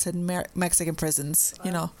lax in Mexican prisons. You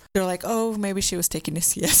know, they're like, oh, maybe she was taking a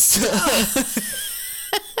siesta.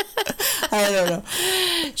 I don't know.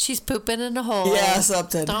 She's pooping in a hole. Yeah,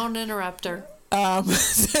 something. Don't interrupt her.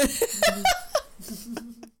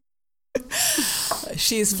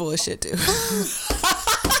 She's full of shit too.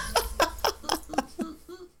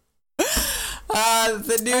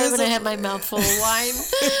 The I'm news. gonna have my mouth full of wine.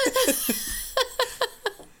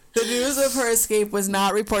 The news of her escape was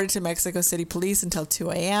not reported to Mexico City police until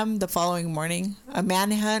 2 a.m. the following morning. A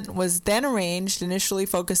manhunt was then arranged, initially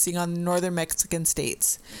focusing on the northern Mexican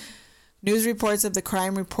states. News reports of the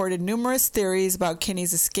crime reported numerous theories about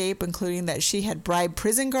Kinney's escape, including that she had bribed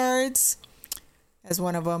prison guards, as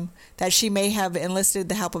one of them, that she may have enlisted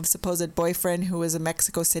the help of a supposed boyfriend who was a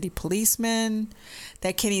Mexico City policeman,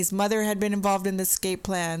 that Kinney's mother had been involved in the escape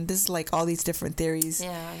plan. This is like all these different theories.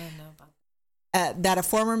 Yeah, I don't know about That a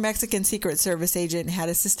former Mexican Secret Service agent had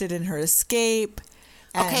assisted in her escape.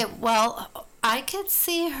 Okay, well, I could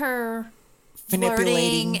see her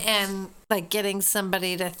Manipulating. flirting and like getting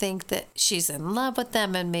somebody to think that she's in love with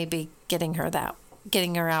them and maybe getting her out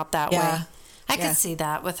that way. I could see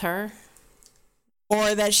that with her.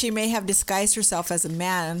 Or that she may have disguised herself as a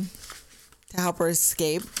man to help her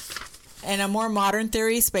escape. And a more modern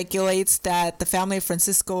theory speculates that the family of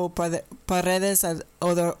Francisco Paredes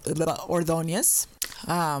Ordóñez,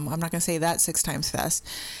 I'm not going to say that 6 times fast,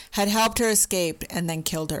 had helped her escape and then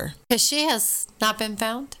killed her. Because she has not been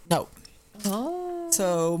found? No. Oh.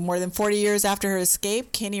 So more than 40 years after her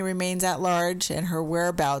escape, Kinney remains at large and her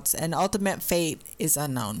whereabouts and ultimate fate is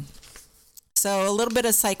unknown. So a little bit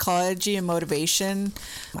of psychology and motivation.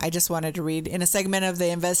 I just wanted to read in a segment of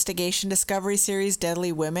the Investigation Discovery series,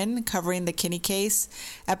 Deadly Women, covering the Kinney case,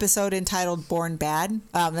 episode entitled Born Bad.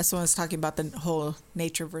 That's the one that's talking about the whole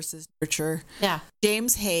nature versus nurture. Yeah.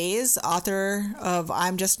 James Hayes, author of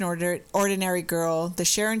I'm Just an Ordinary Girl, the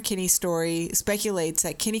Sharon Kinney story, speculates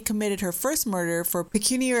that Kinney committed her first murder for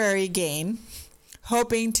pecuniary gain,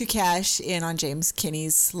 hoping to cash in on James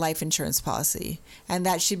Kinney's life insurance policy, and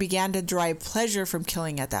that she began to derive pleasure from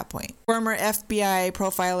killing at that point. Former FBI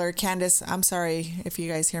profiler Candace, I'm sorry if you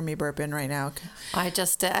guys hear me burping right now.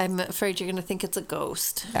 I'm afraid you're going to think it's a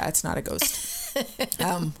ghost. Yeah, it's not a ghost.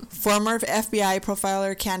 Former FBI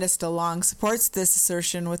profiler Candace DeLong supports this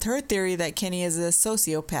assertion with her theory that Kinney is a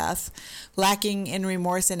sociopath, lacking in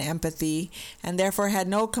remorse and empathy, and therefore had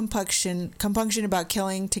no compunction about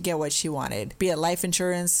killing to get what she wanted, be it life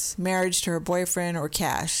insurance, marriage to her boyfriend, or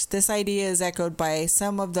cash. This idea is echoed by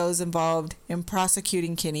some of those involved in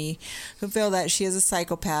prosecuting Kinney, who feel that she is a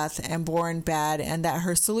psychopath and born bad, and that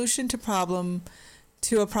her solution to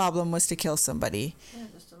a problem was to kill somebody.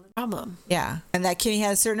 Problem. Yeah, and that Kinney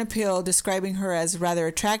had a certain appeal, describing her as rather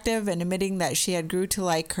attractive and admitting that they grew to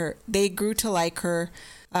like her.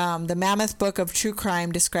 The Mammoth Book of True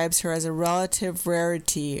Crime describes her as a relative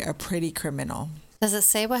rarity, a pretty criminal. Does it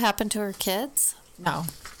say what happened to her kids? No,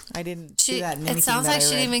 I didn't see that in anything. It sounds that like I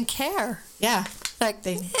she read. didn't even care. Yeah, Like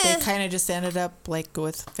they kind of just ended up like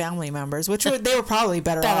with family members, which they were probably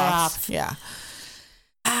better off. Yeah.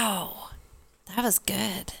 Ow. That was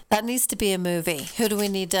good. That needs to be a movie. Who do we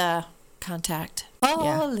need to contact?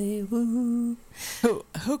 Hollywood.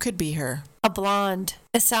 Who could be her? A blonde.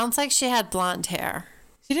 It sounds like she had blonde hair.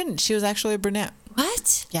 She didn't. She was actually a brunette.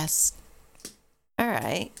 What? Yes. All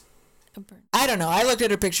right. I don't know. I looked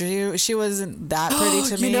at her picture. She wasn't that pretty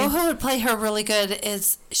to me. You know who would play her really good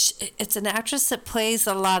is it's an actress that plays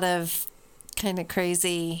a lot of kind of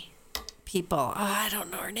crazy people. Oh, I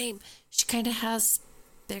don't know her name. She kind of has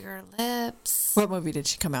bigger lips. What movie did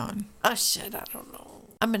she come out in? Oh, shit. I don't know.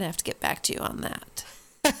 I'm going to have to get back to you on that.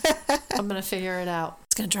 I'm going to figure it out.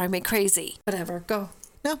 It's going to drive me crazy. Whatever. Go.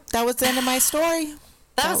 No, that was the end of my story.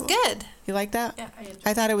 That was good. You like that? Yeah,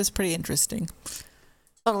 I thought it was pretty interesting.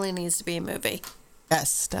 Totally needs to be a movie.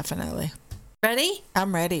 Yes, definitely. Ready?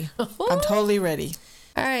 I'm ready. I'm totally ready.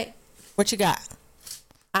 All right. What you got?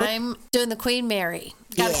 I'm doing the Queen Mary.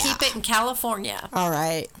 Got to keep it in California. All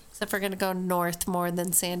right. Except we're going to go north more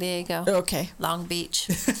than San Diego. Okay. Long Beach.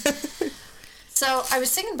 So I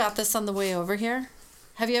was thinking about this on the way over here.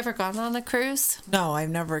 Have you ever gone on a cruise? No,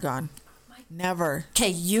 I've never gone. Never. Okay,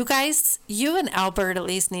 you guys, you and Albert at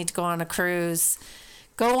least need to go on a cruise.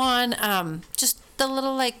 Go on just the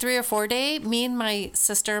little like 3 or 4 day. Me and my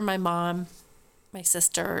sister, my mom, my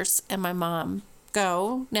sisters, and my mom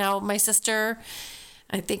go. Now, my sister,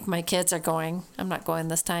 I think my kids are going. I'm not going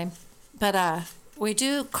this time. But we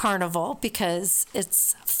do Carnival because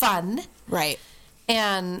it's fun. Right.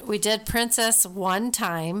 And we did Princess one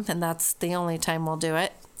time, and that's the only time we'll do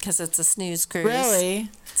it because it's a snooze cruise. Really?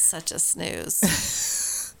 Such a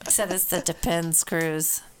snooze. I said it's the Depends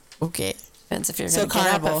cruise. Okay. Depends if you're So going to get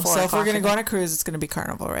up Carnival. at 4 So if we're o'clock going to or go not. on a cruise, it's going to be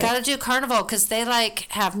Carnival, right? Gotta do Carnival because they like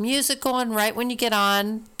have music going right when you get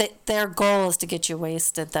on. Their goal is to get you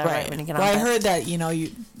wasted though, right when you get on. Well, I but heard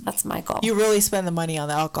that, that's my goal. you really spend the money on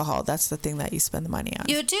the alcohol. That's the thing that you spend the money on.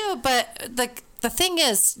 You do, but the thing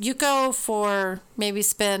is, you go for maybe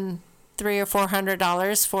spend $300 or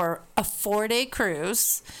 $400 for a 4-day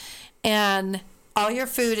cruise, and all your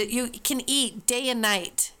food you can eat day and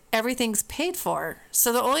night. Everything's paid for.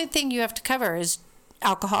 So the only thing you have to cover is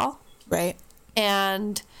alcohol, Right.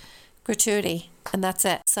 and gratuity, and that's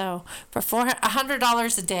it. So for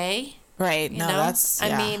 $100 a day, Right. you No, know, that's,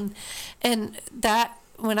 yeah. I mean, and that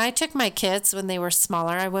when I took my kids when they were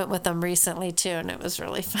smaller, I went with them recently too, and it was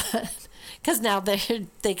really fun because now they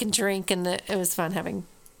can drink, and it was fun having.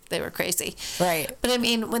 They were crazy, Right. But I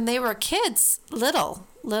mean, when they were kids, little,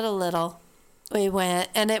 we went,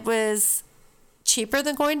 and it was cheaper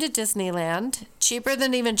than going to Disneyland, cheaper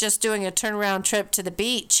than even just doing a turnaround trip to the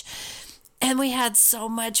beach. And we had so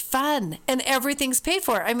much fun, and everything's paid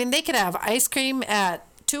for. I mean, they could have ice cream at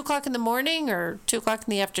 2:00 in the morning or 2:00 in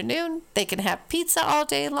the afternoon. They can have pizza all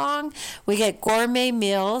day long. We get gourmet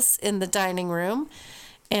meals in the dining room.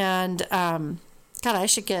 And, God, I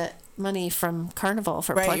should get money from Carnival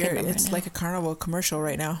for Right. plugging them It's right now. like a Carnival commercial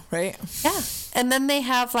right now, right? Yeah. And then they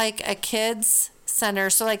have like a kids center.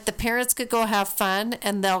 So like the parents could go have fun,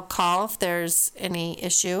 and they'll call if there's any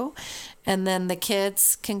issue. And then the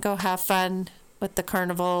kids can go have fun with the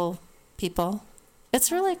Carnival people.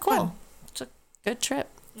 It's really cool. Fun. It's a good trip.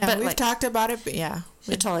 Yeah, but we've like, talked about it, but yeah,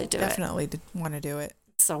 we totally do it. definitely want to do it.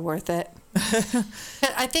 It's so worth it.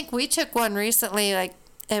 I think we took one recently, like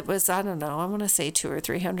it was, I don't know, I want to say $200 or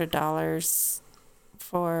 $300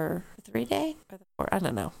 for a 3-day or I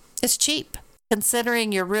don't know. It's cheap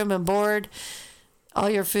considering your room and board, all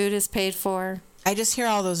your food is paid for. I just hear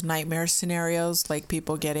all those nightmare scenarios, like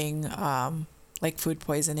people getting like food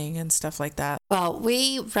poisoning and stuff like that. Well,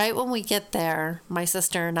 right when we get there, my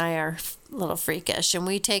sister and I are a little freakish, and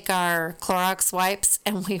we take our Clorox wipes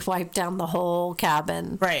and we wipe down the whole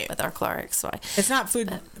cabin Right. with our Clorox wipe. It's not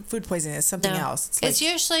food poisoning. It's something No. else. It's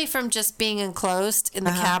usually from just being enclosed in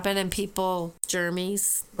the cabin and people,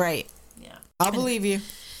 germies. right. Yeah. I'll believe you.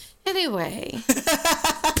 Anyway,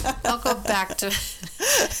 I'll go back to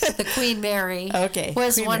the Queen Mary. Okay,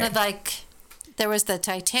 Was Queen one Mary. of there was the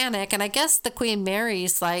Titanic, and I guess the Queen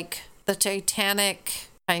Mary's like the Titanic.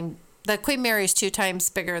 The Queen Mary's 2 times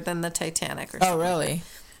bigger than the Titanic. Or Oh, something. really?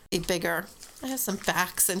 Be bigger. I have some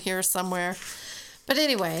facts in here somewhere. But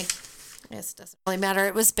anyway, I guess it doesn't really matter.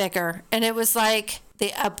 It was bigger, and it was like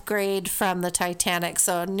the upgrade from the Titanic.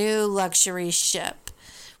 So a new luxury ship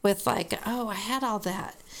with like, oh, I had all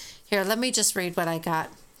that. Here, let me just read what I got.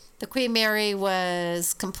 The Queen Mary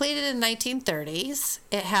was completed in 1930s.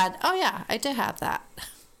 It had, oh yeah, I did have that.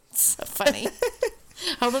 It's so funny.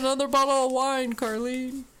 Have another bottle of wine,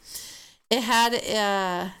 Carlene. It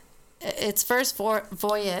had its first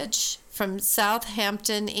voyage from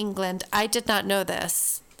Southampton, England. I did not know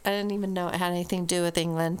this. I didn't even know it had anything to do with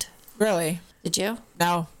England. Really? Did you?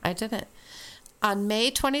 No. I didn't. On May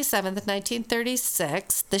 27th,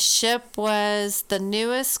 1936, the ship was the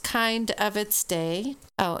newest kind of its day.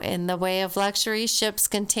 Oh, in the way of luxury ships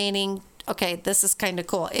containing... Okay, this is kind of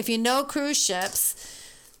cool. If you know cruise ships,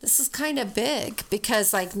 this is kind of big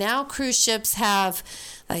because, like, now cruise ships have,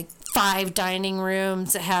 like, 5 dining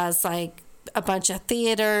rooms. It has, like, a bunch of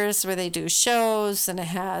theaters where they do shows, and it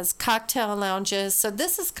has cocktail lounges. So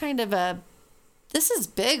this is kind of this is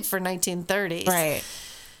big for 1930s. Right.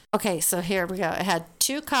 Okay, so here we go. It had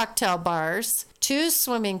 2 cocktail bars, 2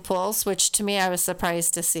 swimming pools, which to me I was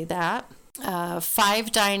surprised to see that,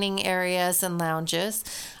 5 dining areas and lounges,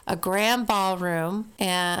 a grand ballroom,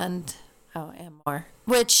 and more.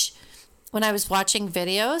 Which, when I was watching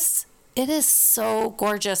videos, it is so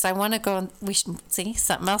gorgeous. I want to go and we should see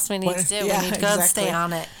something else we need to do. Yeah, we need to go and exactly. stay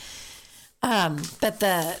on it.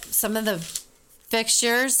 But some of the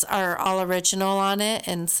fixtures are all original on it,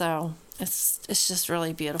 and so it's just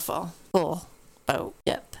really beautiful. Cool boat.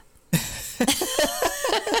 Yep.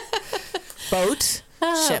 Boat.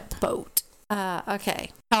 Ship. Boat.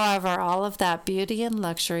 Okay. However, all of that beauty and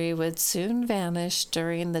luxury would soon vanish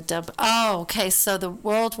during the okay. So the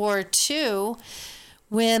World War II,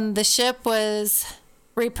 when the ship was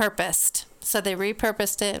repurposed. So they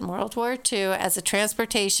repurposed it in World War II as a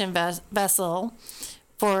transportation vessel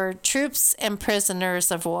for troops and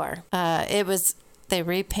prisoners of war. They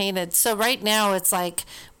repainted. So right now it's like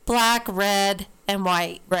black, red, and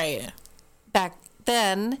white. Right. Back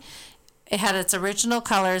then, it had its original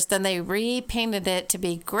colors. Then they repainted it to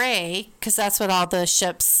be gray because that's what all the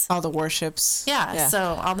ships. All the warships. Yeah.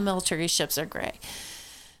 So all the military ships are gray.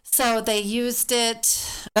 So they used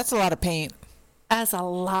it That's a lot of paint. as a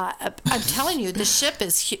lot. I'm telling you, the ship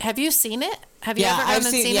is. Have you seen it? Have you ever gone I've and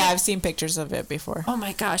seen. seen Yeah, it? I've seen pictures of it before. Oh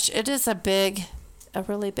my gosh, it is a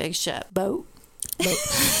really big ship. Boat.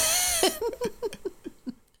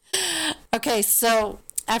 Okay, so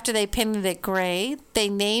after they painted it gray, they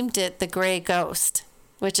named it the Gray Ghost,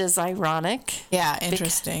 which is ironic. Yeah,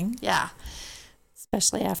 interesting. Yeah.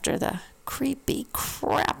 Especially after the creepy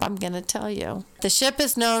crap I'm going to tell you. The ship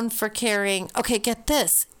is known for carrying, okay, get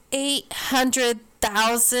this,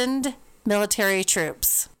 800,000 military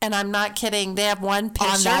troops. And I'm not kidding. They have one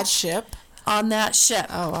picture. On that ship? On that ship.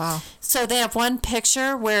 Oh, wow. So they have one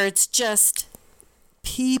picture where it's just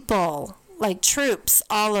people, like troops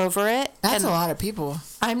all over it. That's and a lot of people.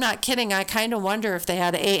 I'm not kidding. I kind of wonder if they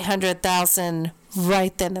had 800,000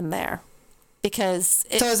 right then and there. Because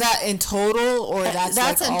so is that in total, or that's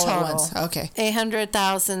like in all total. at once? Okay.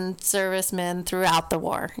 800,000 servicemen throughout the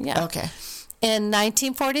war. Yeah. Okay. In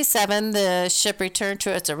 1947, the ship returned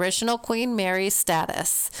to its original Queen Mary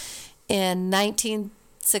status. In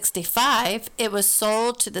 1965, it was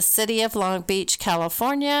sold to the city of Long Beach,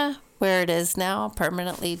 California, where it is now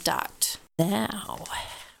permanently docked. Now, we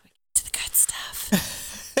get to the good stuff.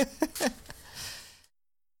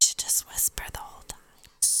 Should just whisper the whole time.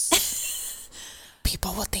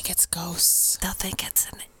 People will think it's ghosts. They'll think it's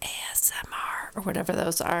an ASMR or whatever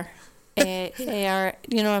those are. AR,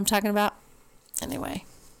 you know what I'm talking about? Anyway.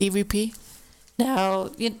 EVP? No,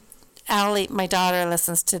 Allie, my daughter,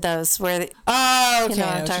 listens to those where, Oh, okay. you know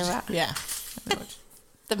what I I'm know talking what about. Yeah.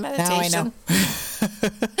 The Now meditation. I know.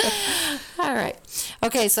 All right.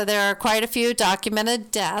 Okay, so there are quite a few documented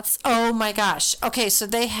deaths. Oh my gosh. Okay, so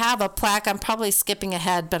they have a plaque. I'm probably skipping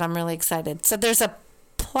ahead, but I'm really excited. So there's a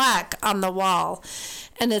plaque on the wall,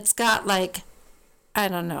 and it's got like, I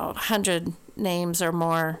don't know, 100 names or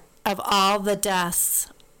more of all the deaths.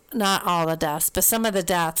 Not all the deaths, but some of the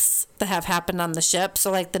deaths that have happened on the ship.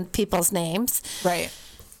 So like the people's names. Right.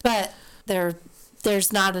 But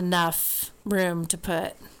there's not enough room to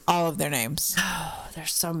put all of their names. Oh,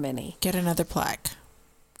 there's so many. Get another plaque.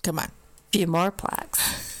 Come on. Few more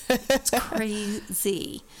plaques. It's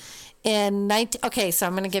crazy. Okay, so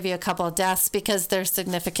I'm going to give you a couple of deaths because they're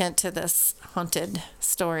significant to this haunted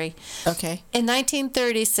story. Okay. In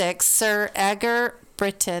 1936, Sir Edgar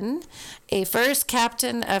Britton, a first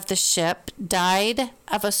captain of the ship, died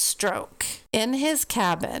of a stroke in his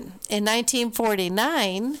cabin. In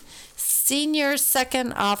 1949, Senior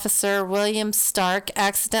Second Officer William Stark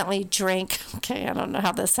accidentally drank, okay, I don't know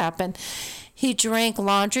how this happened. He drank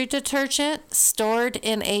laundry detergent stored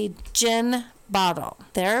in a gin bottle,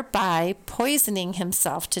 thereby poisoning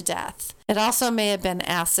himself to death. It also may have been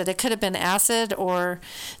acid. It could have been acid, or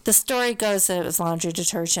the story goes that it was laundry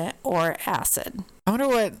detergent or acid. I wonder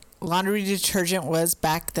what laundry detergent was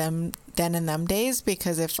back then in them days,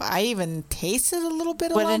 because if I even tasted a little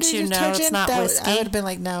bit of Wouldn't laundry you know detergent, it's not whiskey? I would have been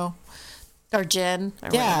like, no. Or gin, or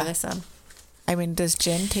Yeah. whatever they said. I mean, does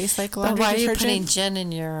gin taste like But laundry why are you detergent? putting gin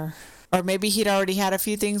in your... Or maybe he'd already had a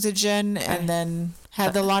few things of gin and then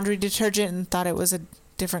had the laundry detergent and thought it was a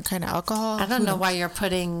different kind of alcohol. I don't know why you're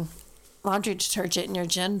putting laundry detergent in your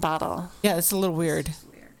gin bottle. Yeah, it's a little weird.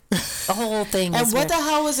 The whole thing And is what weird. the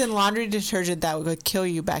hell was in laundry detergent that would kill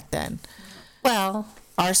you back then? Well,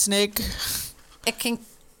 Arsenic? it can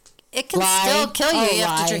Lye? still kill you. Oh, You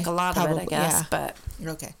have to lye. drink a lot of it, I Probably, guess. yeah. But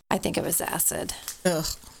Okay. I think it was acid. Ugh.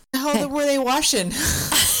 How were they washing?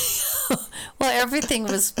 Well, everything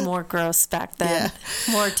was more gross back then,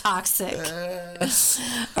 more toxic. All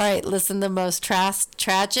right, listen, the most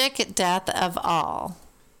tragic death of all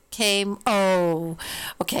came, October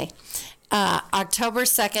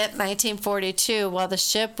 2nd, 1942, while the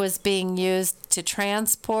ship was being used to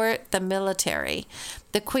transport the military.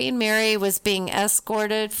 The Queen Mary was being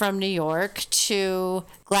escorted from New York to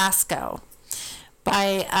Glasgow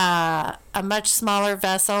by a much smaller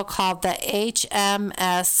vessel called the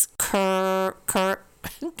HMS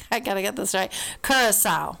I gotta get this right,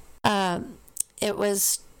 Curacao. It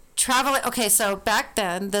was traveling. Okay, so back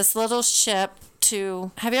then, this little ship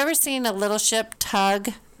have you ever seen a little ship tug?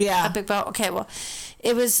 Yeah. A big boat? Okay, well,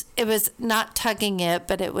 it was not tugging it,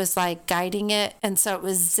 but it was like guiding it, and so it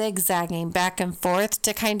was zigzagging back and forth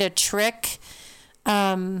to kind of trick.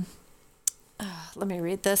 Let me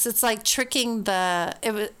read this. It's like tricking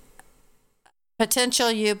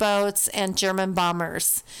potential U-boats and German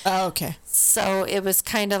bombers. Oh, okay. So it was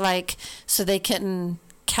kind of like so they couldn't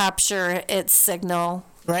capture its signal.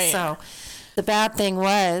 Right. So the bad thing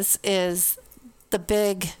is the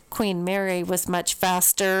big Queen Mary was much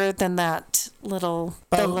faster than that the little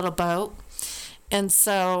boat, and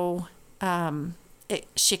so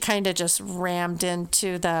she kind of just rammed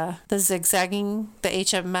into the zigzagging, the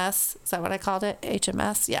HMS. Is that what I called it?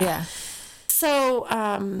 HMS? Yeah. Yeah. So,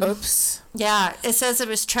 Oops. yeah, it says it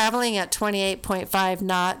was traveling at 28.5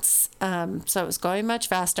 knots. So it was going much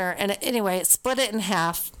faster. And anyway, it split it in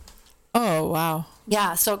half. Oh, wow.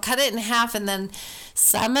 Yeah, so cut it in half, and then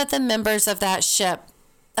some of the members of that ship,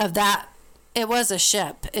 it was a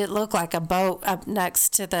ship. It looked like a boat up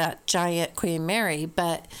next to the giant Queen Mary,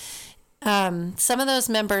 but some of those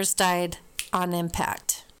members died on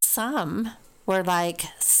impact. Some were like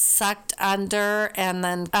sucked under and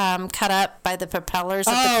then cut up by the propellers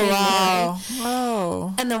of the Queen Mary.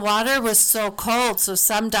 Oh. And the water was so cold, so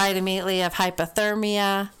some died immediately of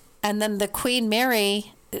hypothermia. And then the Queen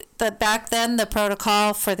Mary, back then the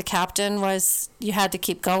protocol for the captain was you had to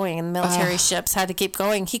keep going, and military ships had to keep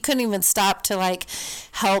going. He couldn't even stop to like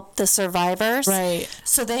help the survivors. Right.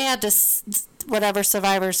 So they had to, whatever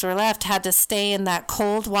survivors were left, had to stay in that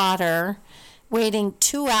cold water, waiting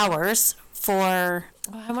 2 hours for,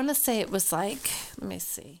 I want to say it was like, let me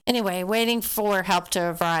see. Anyway, waiting for help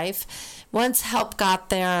to arrive. Once help got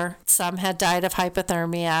there, some had died of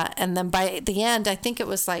hypothermia. And then by the end, I think it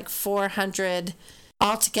was like 400,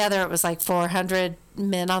 altogether it was like 400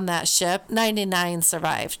 men on that ship. 99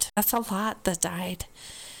 survived. That's a lot that died.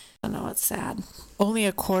 I know, it's sad. Only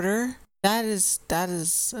a quarter? That is,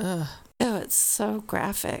 Oh, it's so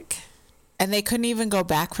graphic. And they couldn't even go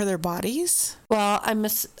back for their bodies? Well, it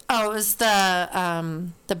was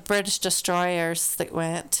the British destroyers that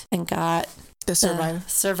went and got The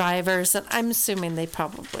survivors. And I'm assuming they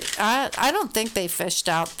probably, I don't think they fished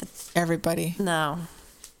out everybody. No.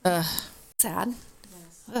 Sad.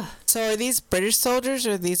 So are these British soldiers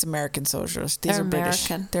or are these American soldiers? These They're are British.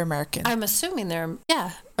 American. They're American. I'm assuming they're,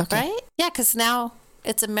 yeah. Okay. Right? Yeah, because now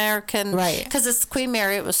it's American. Right. Because it's Queen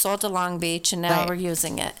Mary. It was sold to Long Beach, and now Right. we're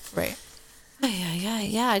using it. Right.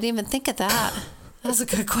 Yeah. I didn't even think of that. That's a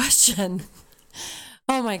good question.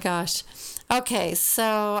 Oh, my gosh. Okay,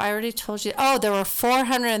 so I already told you. Oh, there were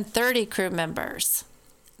 430 crew members.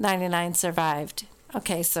 99 survived.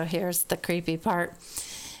 Okay, so here's the creepy part.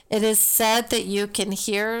 It is said that you can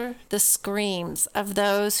hear the screams of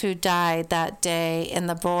those who died that day in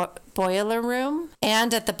the boiler room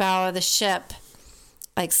and at the bow of the ship.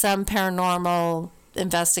 Like some paranormal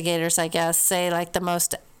investigators, I guess, say like the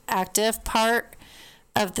most active part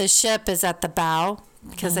of the ship is at the bow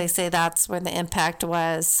because they say that's where the impact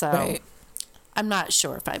was. So Right. I'm not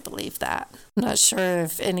sure if I believe that. I'm not sure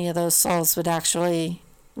if any of those souls would actually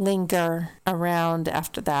linger around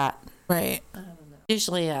after that. Right.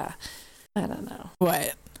 Usually, I don't know.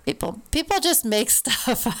 What? People just make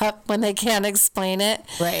stuff up when they can't explain it.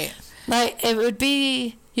 Right. Like, it would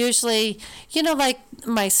be usually, like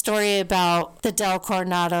my story about the Del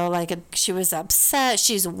Coronado, like she was upset.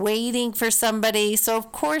 She's waiting for somebody. So,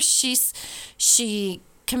 of course, she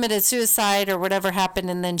committed suicide or whatever happened,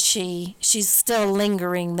 and then she's still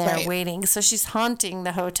lingering there Right. waiting. So she's haunting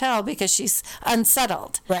the hotel because she's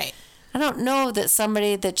unsettled. Right. I don't know that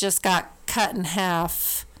somebody that just got cut in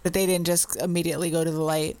half. That they didn't just immediately go to the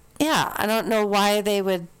light, Yeah, I don't know why they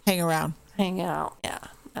would hang around. hang out. Yeah,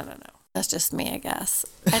 I don't know. That's just me, I guess.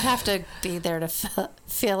 I'd have to be there to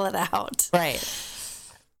feel it out. Right.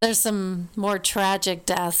 There's some more tragic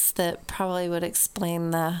deaths that probably would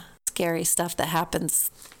explain the scary stuff that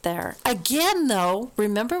happens there. Again, though,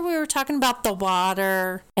 remember we were talking about the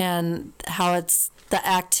water and how it's the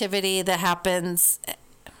activity that happens.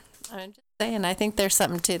 I'm just saying, I think there's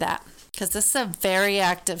something to that. Because this is a very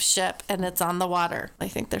active ship and it's on the water. I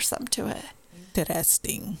think there's something to it.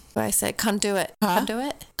 Interesting. What I said, conduit. Huh?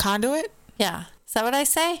 Conduit? Conduit? Yeah. Is that what I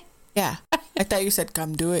say? Yeah. I thought you said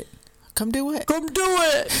come do it. Come do it. Come do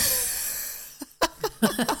it.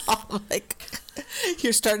 Like,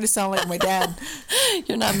 you're starting to sound like my dad.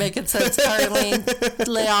 You're not making sense, Carlene.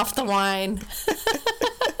 Lay off the wine.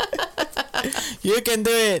 You can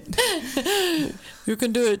do it. You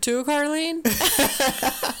can do it too, Carlene?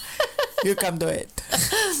 You come do it.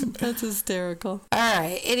 That's hysterical. All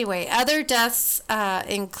right. Anyway, other deaths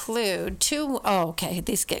include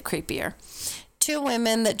these get creepier. 2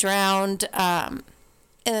 women that drowned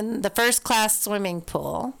in the first class swimming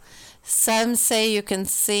pool. Some say they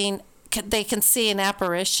can see an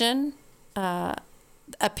apparition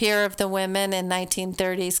appear of the women in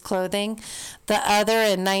 1930s clothing. The other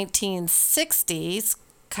in 1960s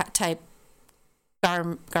type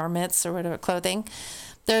garments or whatever clothing.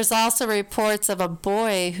 There's also reports of a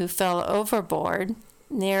boy who fell overboard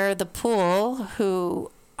near the pool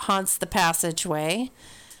who haunts the passageway.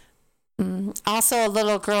 Also, a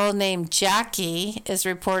little girl named Jackie is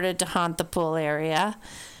reported to haunt the pool area.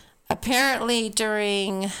 Apparently,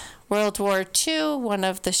 during World War II, one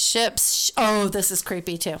of the ship's... this is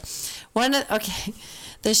creepy, too.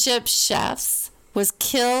 The ship's chefs was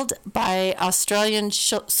killed by Australian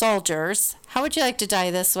soldiers. How would you like to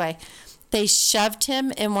die this way? They shoved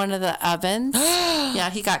him in one of the ovens.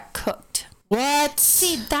 Yeah, he got cooked. What?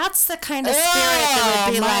 See, that's the kind of spirit that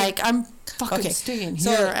would be like, I'm fucking staying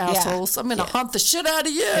here, assholes. I'm going to hunt the shit out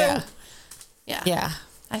of you. Yeah.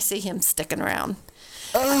 I see him sticking around.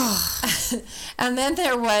 And then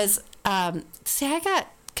there was, I got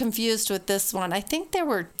confused with this one. I think there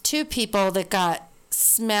were 2 people that got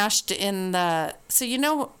smashed in the,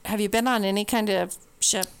 so have you been on any kind of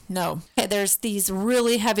ship? No. Okay, there's these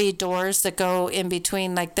really heavy doors that go in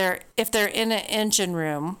between, like if they're in an engine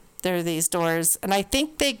room, there are these doors, and I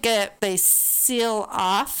think they seal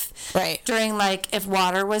off during, like, if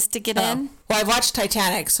water was to get in. Well, I've watched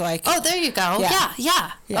Titanic, so I can... Oh, there you go.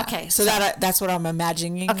 Yeah. Okay. So that's what I'm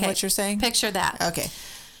imagining, what you're saying? Picture that. Okay.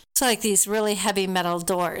 So, like, these really heavy metal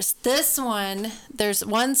doors. This one, there's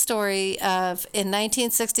one story of, in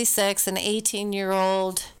 1966, an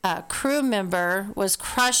 18-year-old crew member was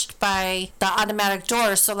crushed by the automatic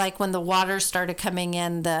door. So, like, when the water started coming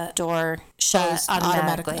in, the door shut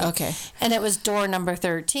automatically. Okay. And it was door number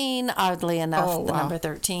 13, oddly enough, the number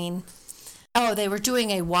 13. Oh, they were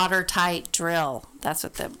doing a watertight drill. That's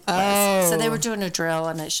what that was. So they were doing a drill,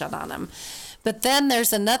 and it shut on them. But then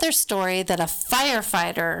there's another story that a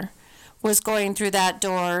firefighter was going through that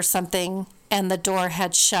door or something, and the door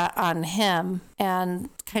had shut on him,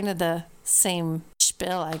 and kind of the same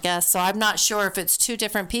spiel, I guess. So I'm not sure if it's 2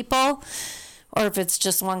 different people or if it's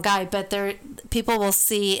just one guy, but people will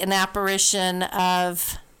see an apparition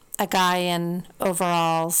of a guy in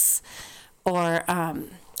overalls, or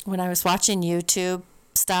when I was watching YouTube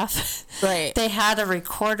stuff, they had a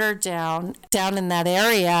recorder down in that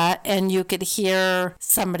area, and you could hear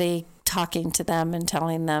somebody talking to them and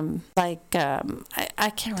telling them, like,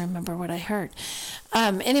 I can't remember what I heard.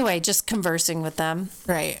 Anyway, just conversing with them.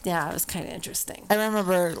 Right. Yeah, it was kind of interesting. I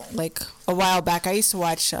remember, like, a while back, I used to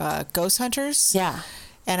watch Ghost Hunters. Yeah.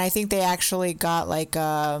 And I think they actually got, like,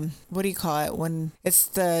 what do you call it? When it's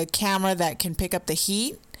the camera that can pick up the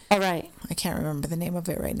heat. Oh, right. I can't remember the name of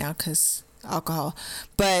it right now because alcohol.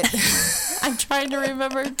 But I'm trying to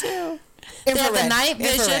remember, too. Infrared. The night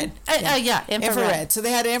vision. Infrared. So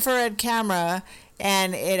they had an infrared camera,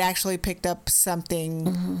 and it actually picked up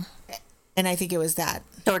something, and I think it was that.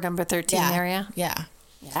 Door number 13 area? Yeah.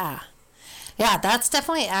 Yeah, that's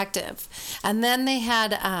definitely active. And then they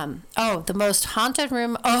had, the most haunted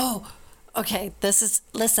room. Oh, okay,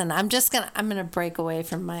 listen, I'm going to break away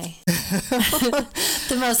from my,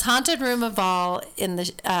 the most haunted room of all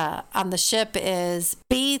on the ship is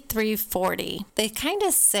B340. They kind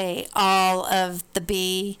of say all of the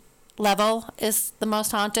B level is the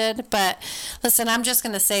most haunted, but listen, I'm just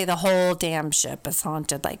going to say the whole damn ship is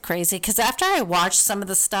haunted like crazy, because after I watched some of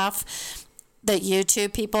the stuff that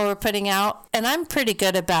YouTube people were putting out, and I'm pretty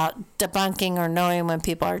good about debunking or knowing when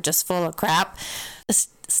people are just full of crap, this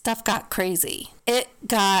stuff got crazy. It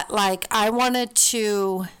got like, I wanted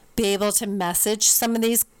to be able to message some of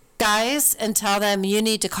these guys and tell them, you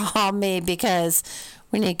need to call me because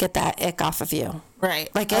we need to get that ick off of you.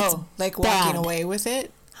 Right. Like, it's like bad. walking away with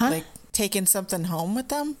it? Huh? Like taking something home with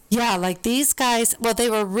them? Yeah, like these guys, well, they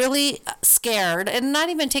were really scared, and not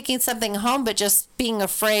even taking something home, but just being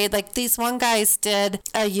afraid. Like these one guys did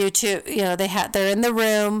a YouTube, they're in the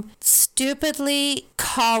room stupidly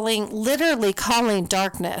literally calling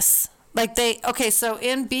darkness. Like so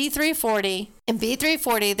in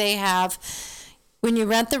B340, they have, when you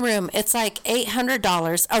rent the room, it's like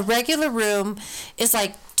 $800. A regular room is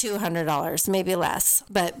like $200, maybe less.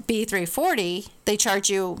 But B340, they charge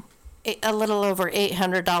you a little over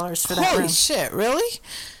 $800 for that room. Holy shit, really?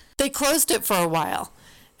 They closed it for a while.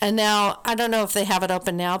 And now, I don't know if they have it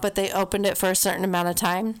open now, but they opened it for a certain amount of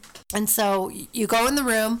time. And so you go in the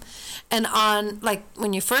room, and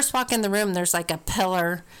when you first walk in the room, there's like a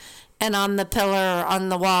pillar. And on the pillar, on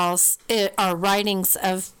the walls, are writings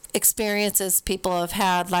of experiences people have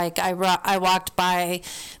had. Like I walked by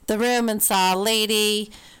the room and saw a lady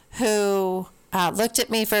who looked at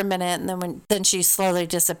me for a minute, and then she slowly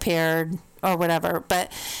disappeared or whatever.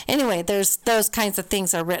 But anyway, there's those kinds of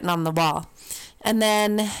things are written on the wall. And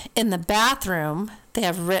then in the bathroom, they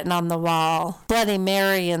have written on the wall Bloody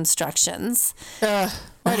Mary instructions. How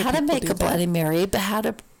to make a Bloody Mary, but how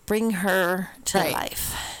to bring her to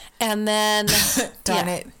life. And then darn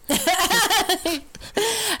it. I'd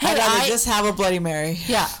rather just have a Bloody Mary.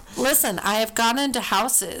 Yeah. Listen, I have gone into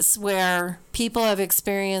houses where people have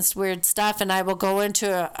experienced weird stuff, and I will go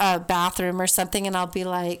into a bathroom or something, and I'll be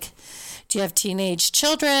like, do you have teenage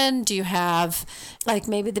children? Do you have, like,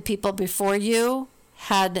 maybe the people before you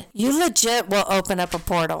legit will open up a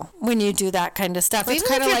portal when you do that kind of stuff. It's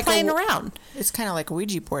kind of like playing around. It's kind of like a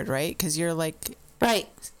Ouija board, right? Because you're like... Right.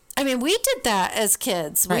 I mean, we did that as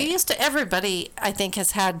kids. Right. Everybody, I think,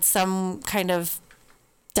 has had some kind of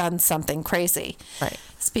done something crazy. Right.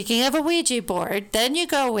 Speaking of a Ouija board, then you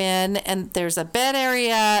go in and there's a bed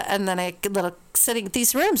area and then a little sitting.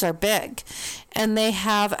 These rooms are big, and they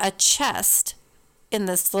have a chest in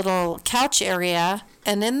this little couch area,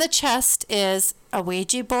 and in the chest is a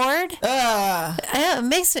Ouija board. It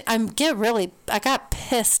makes me, I got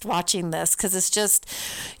pissed watching this because it's just,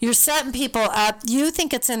 you're setting people up. You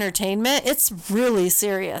think it's entertainment. It's really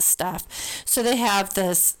serious stuff. So they have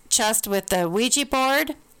this chest with the Ouija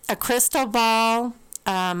board, a crystal ball,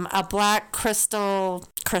 a black crystal,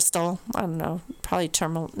 I don't know, probably I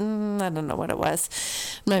don't know what it was.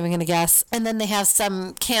 I'm not even going to guess. And then they have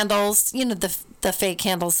some candles, the fake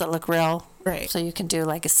candles that look real. Right. So you can do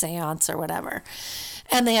like a seance or whatever.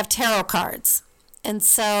 And they have tarot cards. And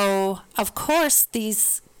so, of course,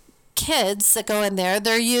 these kids that go in there,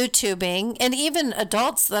 they're YouTubing. And even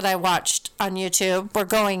adults that I watched on YouTube were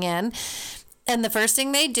going in. And the first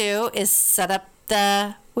thing they do is set up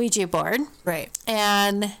the Ouija board. Right.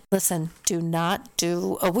 And listen, do not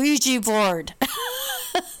do a Ouija board.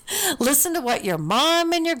 Listen to what your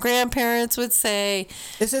mom and your grandparents would say.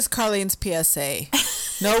 This is Carlene's PSA.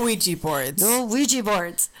 No Ouija boards. No Ouija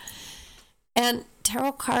boards. And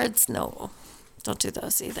tarot cards, no. Don't do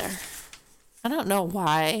those either. I don't know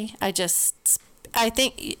why. I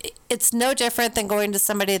think it's no different than going to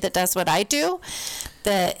somebody that does what I do.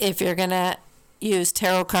 That if you're going to use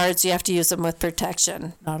tarot cards, you have to use them with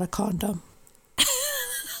protection, not a condom.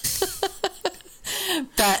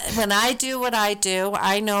 But when I do what I do,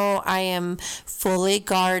 I know I am fully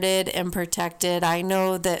guarded and protected. I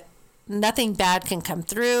know that nothing bad can come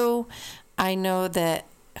through. I know that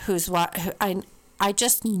I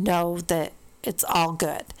just know that it's all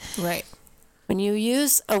good. Right. When you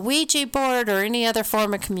use a Ouija board or any other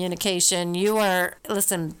form of communication,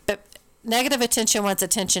 negative attention wants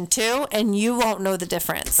attention too, and you won't know the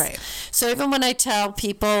difference. Right. So even when I tell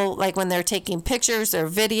people, like when they're taking pictures or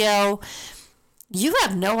video, you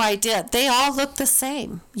have no idea. They all look the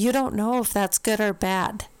same. You don't know if that's good or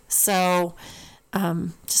bad. So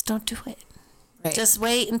just don't do it. Right. Just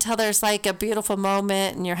wait until there's like a beautiful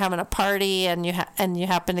moment and you're having a party and you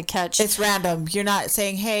happen to catch. It's random. You're not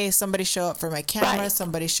saying, "Hey, somebody show up for my camera. Right.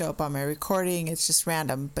 Somebody show up on my recording." It's just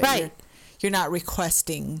random. But Right. you're not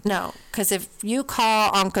requesting. No, because if you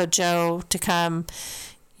call Uncle Joe to come,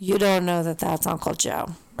 you don't know that that's Uncle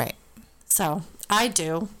Joe. Right. So I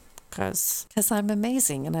do, because I'm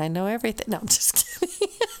amazing and I know everything. No, I'm just kidding.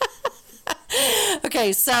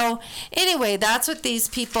 Okay, so anyway, that's what these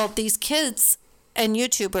kids and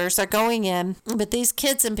YouTubers are going in. But these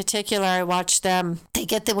kids in particular, I watch them. They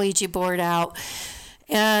get the Ouija board out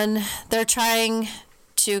and they're trying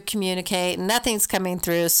to communicate and nothing's coming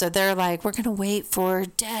through. So they're like, we're going to wait for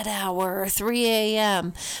dead hour, 3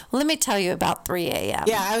 a.m. Well, let me tell you about 3 a.m.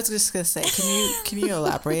 Yeah, I was just going to say, can you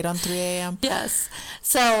elaborate on 3 a.m.? Yes.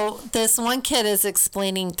 So this one kid is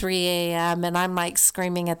explaining 3 a.m. and I'm like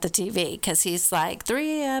screaming at the TV because he's like,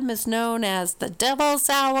 3 a.m. is known as the devil's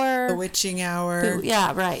hour. The witching hour.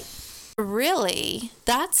 Yeah, right. Really,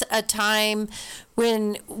 that's a time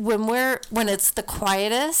when it's the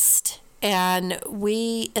quietest. And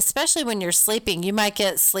especially when you're sleeping, you might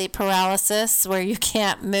get sleep paralysis where you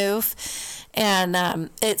can't move.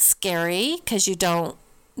 And it's scary because you don't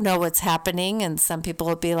know what's happening. And some people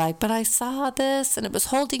will be like, but I saw this and it was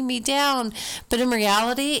holding me down. But in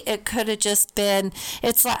reality, it could have just been,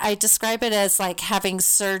 it's like, I describe it as like having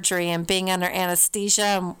surgery and being under anesthesia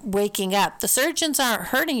and waking up. The surgeons aren't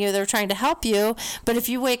hurting you. They're trying to help you. But if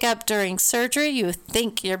you wake up during surgery, you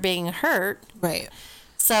think you're being hurt. Right.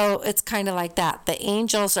 So it's kind of like that. The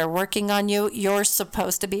angels are working on you. You're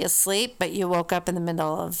supposed to be asleep, but you woke up in the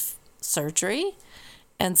middle of surgery.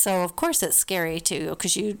 And so, of course, it's scary too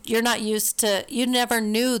because you're not used to, you never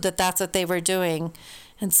knew that that's what they were doing.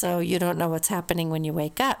 And so you don't know what's happening when you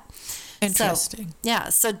wake up. Interesting. So, yeah.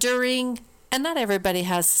 So and not everybody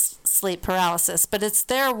has sleep paralysis, but it's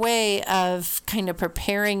their way of kind of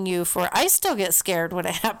preparing you for, I still get scared when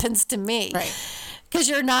it happens to me. Right. Because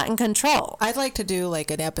you're not in control. I'd like to do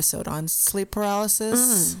like an episode on sleep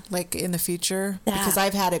paralysis, like in the future, because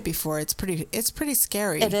I've had it before. It's pretty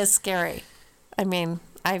scary. It is scary. I mean,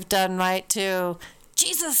 I've done right too.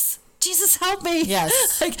 Jesus, help me.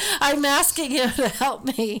 Yes. Like I'm asking him to help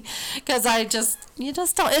me because you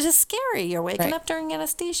just don't. It is scary. You're waking up during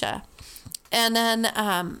anesthesia. And then,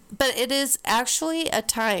 but it is actually a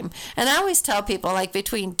time. And I always tell people, like,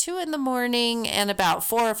 between 2 in the morning and about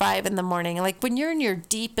 4 or 5 in the morning, like, when you're in your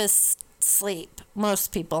deepest sleep,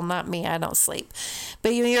 most people, not me, I don't sleep,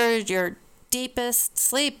 but you're your deepest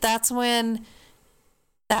sleep, that's when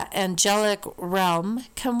that angelic realm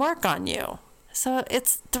can work on you. So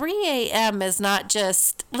it's 3 a.m. is not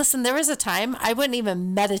just, listen, there was a time I wouldn't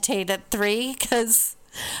even meditate at 3 because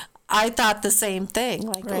I thought the same thing.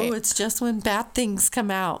 Like, Right. oh, it's just when bad things come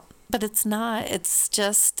out. But it's not. It's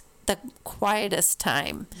just the quietest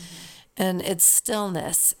time. And it's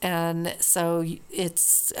stillness. And so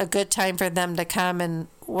it's a good time for them to come and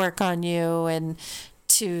work on you and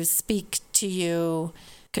to speak to you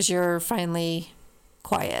because you're finally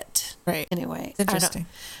quiet. Right. Anyway, Interesting.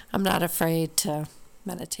 I'm not afraid to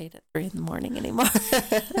meditate at 3 a.m. anymore.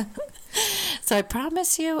 So I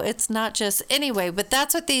promise you it's not just anyway, but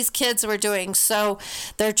that's what these kids were doing. So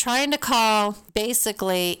they're trying to call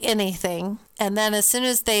basically anything. And then as soon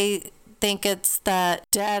as they think it's that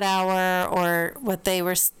dead hour or what they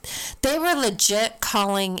were legit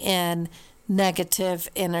calling in negative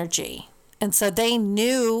energy. And so they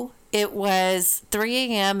knew it was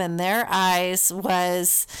 3 a.m. in their eyes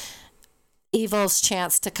was evil's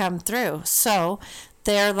chance to come through. So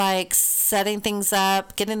they're like setting things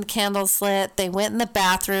up, getting the candles lit. They went in the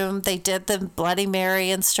bathroom. They did the Bloody Mary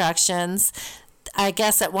instructions. I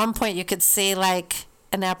guess at one point you could see like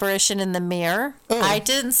an apparition in the mirror. Oh. I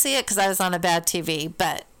didn't see it because I was on a bad TV,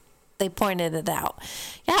 but they pointed it out.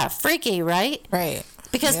 Yeah, freaky, right? Right.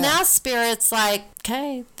 Because Yeah. now Spirit's like,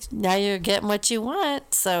 okay, now you're getting what you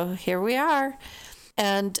want. So here we are.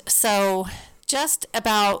 And so just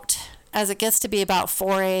about, as it gets to be about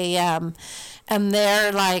 4 a.m., and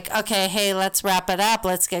they're like, okay, hey, let's wrap it up.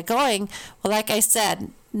 Let's get going. Well, like I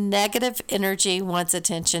said, negative energy wants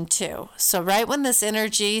attention too. So right when this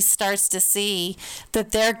energy starts to see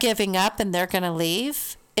that they're giving up and they're going to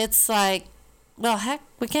leave, it's like, well, heck,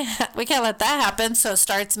 we can't let that happen. So it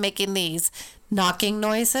starts making these knocking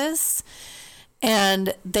noises,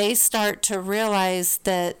 and they start to realize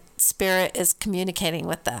that Spirit is communicating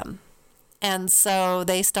with them. And so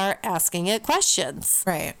they start asking it questions.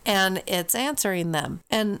 Right. And it's answering them.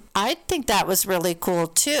 And I think that was really cool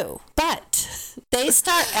too. But they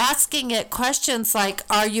start asking it questions like,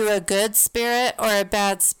 are you a good spirit or a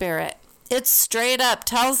bad spirit? It straight up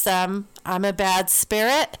tells them, I'm a bad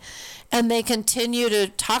spirit. And they continue to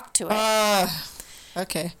talk to it.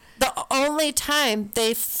 Okay. The only time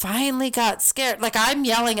they finally got scared, like I'm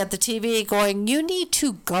yelling at the TV going, you need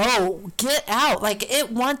to go, get out. Like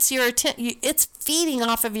it wants your attention. It's feeding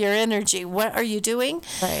off of your energy. What are you doing?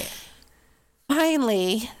 Right.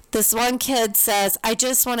 Finally, this one kid says, I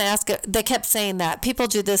just want to ask, they kept saying that. People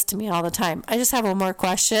do this to me all the time. I just have one more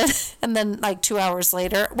question. And then like 2 hours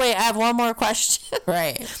later, wait, I have one more question.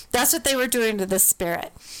 Right. That's what they were doing to the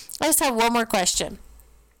spirit. I just have one more question.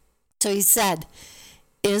 So he said,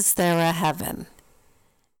 is there a heaven?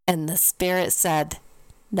 And the spirit said,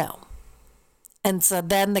 no. And so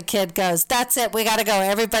then the kid goes, that's it, we got to go.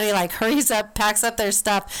 Everybody like hurries up, packs up their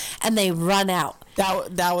stuff, and they run out.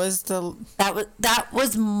 That was the more. that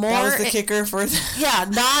was the kicker for Yeah,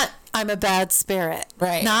 not I'm a bad spirit.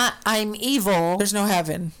 Right. Not I'm evil. There's no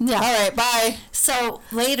heaven. Yeah. All right, bye. So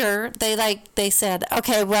later they said,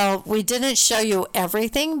 okay, well, we didn't show you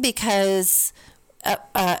everything because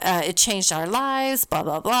it changed our lives, blah,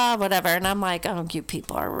 blah, blah, whatever. And I'm like, oh, you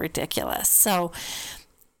people are ridiculous. So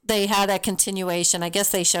they had a continuation. I guess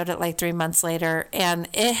they showed it like 3 months later, and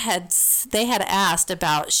they had asked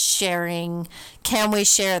about sharing. Can we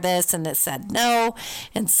share this? And it said no.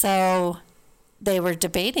 And so they were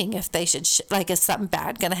debating if they should, is something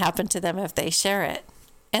bad going to happen to them if they share it?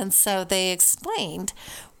 And so they explained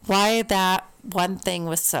why that one thing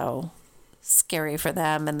was so scary for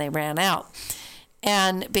them, and they ran out.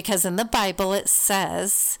 And because in the Bible it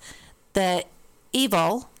says that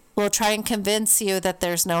evil will try and convince you that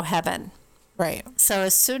there's no heaven. Right. So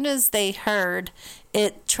as soon as they heard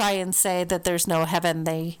it try and say that there's no heaven,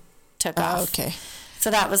 they took off. Okay.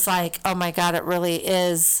 So that was like, oh my God, it really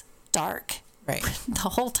is dark. Right. The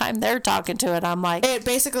whole time they're talking to it, I'm like, It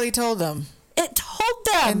basically told them. it told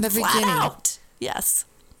them In the flat beginning. out. Yes.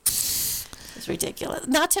 It's ridiculous.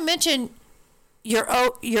 Not to mention, you're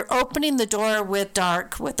opening the door with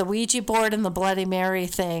dark, with the Ouija board and the Bloody Mary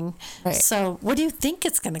thing. Right. So what do you think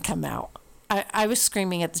it's going to come out? I was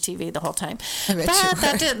screaming at the TV the whole time. I bet But you were.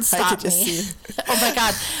 that didn't I stop could just me. see. Oh my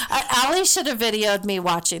God. Allie should have videoed me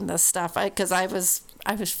watching this stuff because I was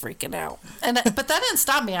freaking out. But that didn't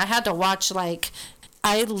stop me. I had to watch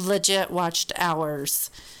I legit watched hours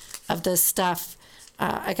of this stuff.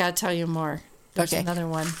 I got to tell you more. There's Okay. another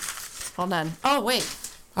one. Hold on. Oh, wait.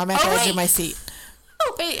 I'm at the edge wait. of my seat.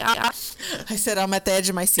 Oh, wait. I said I'm at the edge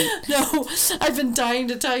of my seat. No, I've been dying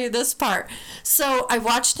to tell you this part. So I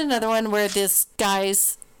watched another one where this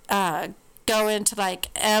guy's go into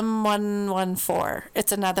like M114.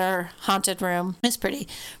 It's another haunted room. It's pretty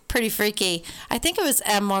freaky. I think it was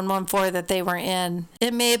M114 that they were in.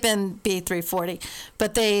 It may have been B340,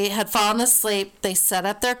 but they had fallen asleep. They set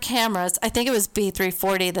up their cameras. I think it was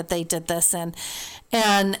B340 that they did this in.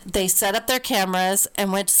 And they set up their cameras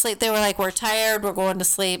and went to sleep. They were like, we're tired. We're going to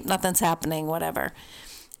sleep. Nothing's happening, whatever.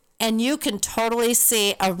 And you can totally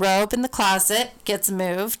see a robe in the closet gets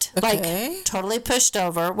moved, like totally pushed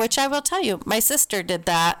over, which I will tell you, my sister did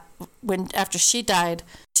that after she died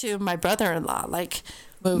to my brother-in-law, like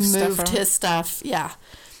moved his stuff,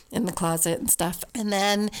 in the closet and stuff. And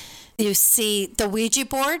then you see the Ouija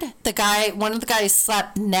board, one of the guys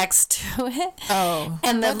slept next to it. Oh.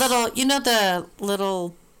 And the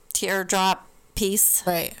little teardrop piece.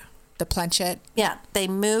 Right. The planchette. Yeah. They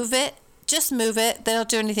move it. Just move it. They don't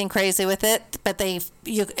do anything crazy with it, but I'm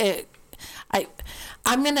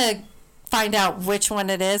going to find out which one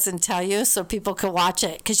it is and tell you so people can watch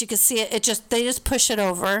it, because you can see it. They just push it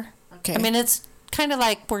over. Okay. I mean, it's kind of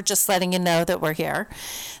like we're just letting you know that we're here.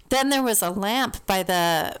 Then there was a lamp by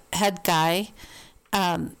the head guy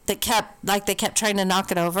they kept trying to knock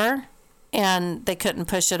it over, and they couldn't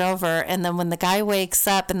push it over. And then when the guy wakes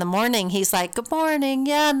up in the morning, he's like, good morning.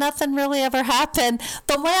 Yeah, nothing really ever happened.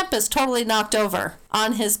 The lamp is totally knocked over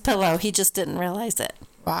on his pillow. He just didn't realize it.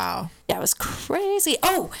 Wow. Yeah, it was crazy.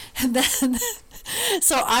 Oh, and then,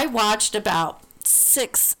 so I watched about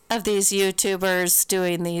 6 of these YouTubers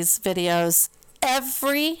doing these videos.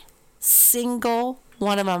 Every single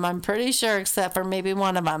one of them, I'm pretty sure, except for maybe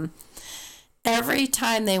one of them, every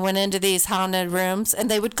time they went into these haunted rooms,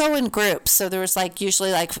 and they would go in groups, so there was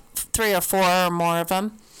usually 3 or 4 or more of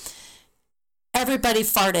them, everybody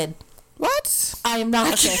farted. What? I am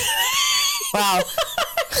not kidding. Wow.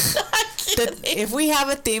 If we have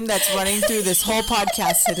a theme that's running through this whole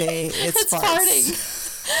podcast today, it's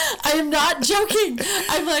farting. I am not joking.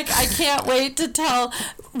 I'm like, I can't wait to tell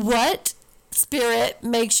what spirit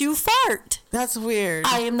makes you fart. That's weird.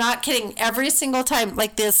 I am not kidding. Every single time,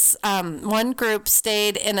 like this one group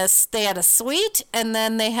stayed they had a suite, and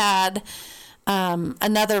then they had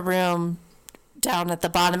another room down at the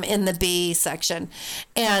bottom in the B section.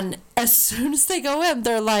 And as soon as they go in,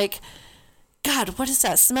 they're like, God, what is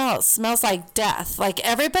that smell? It smells like death. Like,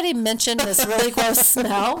 everybody mentioned this really gross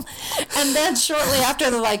smell. And then shortly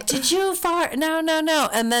after, they're like, did you fart? No.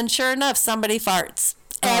 And then sure enough, somebody farts.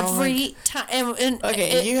 Every time.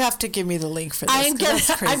 Okay, you have to give me the link for this.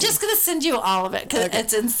 I'm just going to send you all of it, because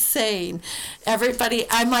it's insane. Everybody,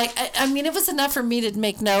 I'm like, I mean, it was enough for me to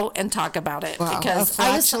make note and talk about it. Wow, because a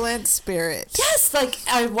flatulent spirit. Yes, like,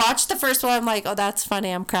 I watched the first one, I'm like, oh, that's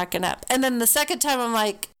funny, I'm cracking up. And then the second time, I'm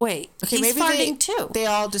like, wait, he's farting too. They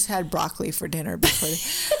all just had broccoli for dinner before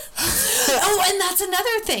Oh, and that's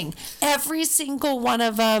another thing. Every single one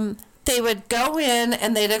of them, they would go in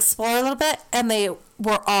and they'd explore a little bit, and they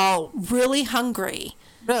were all really hungry.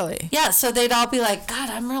 Really? Yeah, so they'd all be like, God,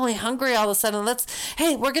 I'm really hungry all of a sudden.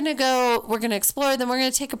 We're going to explore, then we're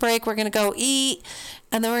going to take a break, we're going to go eat,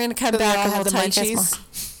 and then we're going to come back and we'll tell you guys more.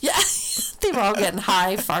 Yeah, they were all getting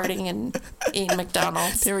high, farting, and eating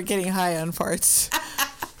McDonald's. They were getting high on farts.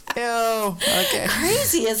 Ew. Okay.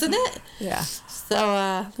 Crazy, isn't it? Yeah. So,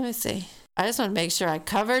 let me see. I just want to make sure I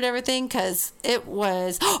covered everything, because it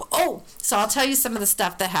was... Oh, so I'll tell you some of the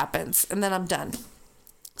stuff that happens, and then I'm done.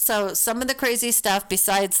 So some of the crazy stuff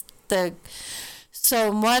besides so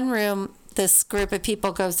in one room, this group of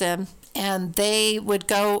people goes in, and they would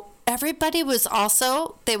go, everybody was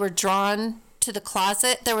also, they were drawn to the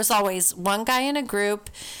closet. There was always one guy in a group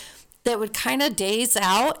that would kind of daze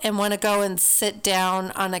out and want to go and sit down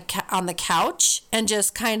on the couch and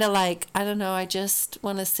just kind of like, I don't know, I just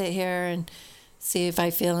want to sit here and see if I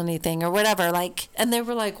feel anything or whatever. And they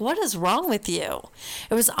were like, what is wrong with you?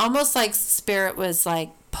 It was almost like spirit was like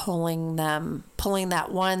pulling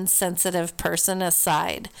that one sensitive person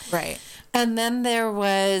aside. Right. And then there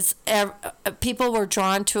was, people were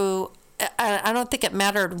drawn to, I don't think it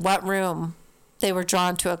mattered what room, they were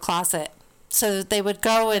drawn to a closet. So they would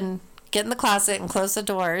go and get in the closet and close the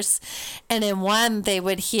doors. And in one, they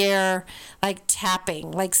would hear like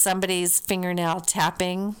tapping, like somebody's fingernail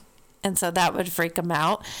tapping. And so that would freak them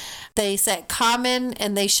out. They said common,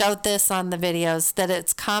 and they showed this on the videos, that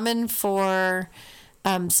it's common for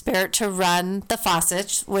spirit to run the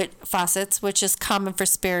faucets, which is common for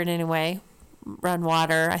spirit anyway. Run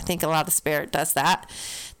water. I think a lot of spirit does that.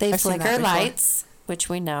 They flicker lights, which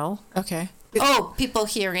we know. Okay. Oh, people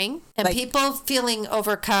hearing and people feeling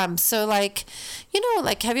overcome. So like,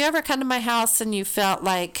 have you ever come to my house and you felt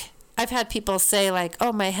like, I've had people say like,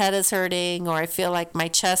 oh, my head is hurting, or I feel like my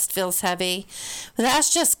chest feels heavy. But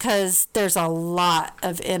that's just because there's a lot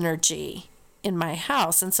of energy in my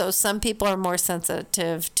house. And so some people are more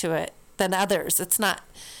sensitive to it than others. It's not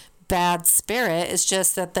bad spirit. It's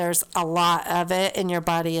just that there's a lot of it and your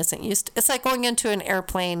body isn't used to. It's like going into an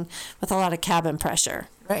airplane with a lot of cabin pressure.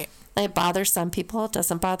 Right. It bothers some people. It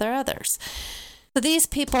doesn't bother others. So these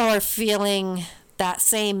people are feeling that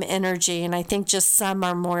same energy, and I think just some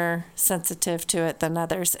are more sensitive to it than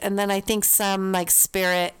others. And then I think some, like,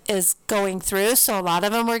 spirit is going through, so a lot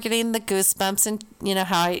of them were getting the goosebumps, and you know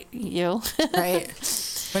how you Right.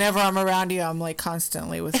 Whenever I'm around you, I'm like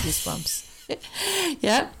constantly with goosebumps.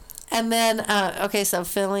 Yep. And then, so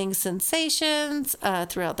feeling sensations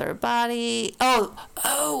throughout their body.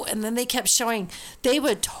 Oh, and then they kept showing, they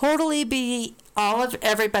would totally be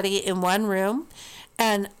everybody in one room,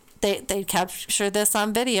 and they capture this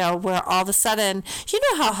on video where all of a sudden, you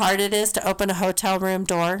know how hard it is to open a hotel room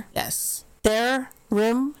door? Yes. Their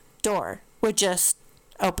room door would just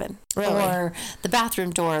open. Really? Or the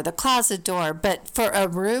bathroom door, the closet door. But for a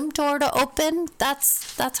room door to open,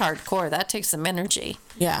 that's hardcore. That takes some energy.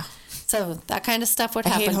 Yeah. So that kind of stuff would I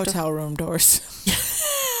happen. hate hotel room doors.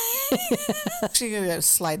 Actually, you gotta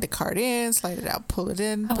slide the card in, slide it out, pull it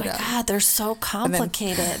in. Oh my God, they're so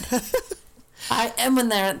complicated.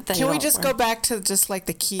 Can we just go back to just like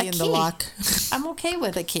the key and the lock? I'm okay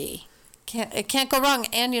with a key. It can't go wrong,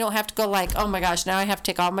 and you don't have to go like, oh my gosh, now I have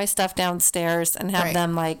to take all my stuff downstairs and have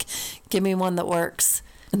them like, give me one that works,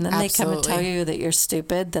 and then they come and tell you that you're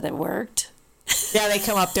stupid that it worked. Yeah, they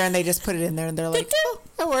come up there and they just put it in there and they're like, oh,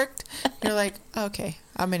 it worked. You're like, okay,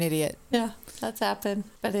 I'm an idiot. Yeah, that's happened.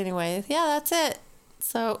 But anyway, yeah, that's it.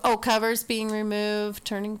 So, covers being removed,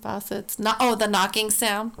 turning faucets. The knocking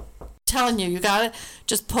sound. Telling you, you gotta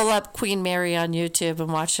just pull up Queen Mary on YouTube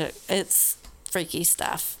and watch it. It's freaky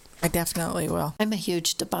stuff. I definitely will. I'm a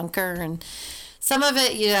huge debunker, and some of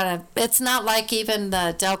it, it's not like even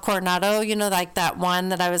the Del Coronado, like that one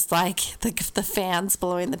that I was like, the fans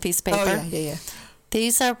blowing the piece of paper. Oh, yeah.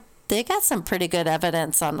 They got some pretty good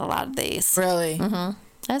evidence on a lot of these. Really? Mm-hmm.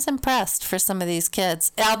 I was impressed for some of these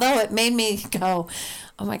kids. Although it made me go,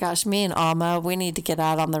 oh my gosh, me and Alma, we need to get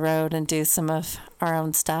out on the road and do some of our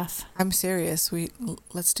own stuff. I'm serious.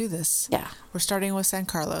 Let's do this. Yeah. We're starting with San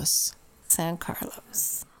Carlos. San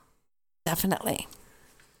Carlos. Definitely.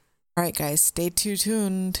 All right, guys, stay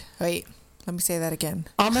tuned. Wait, let me say that again.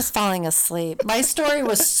 Almost falling asleep. My story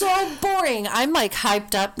was so boring. I'm like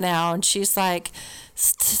hyped up now, and she's like,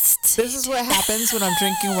 this is what happens when I'm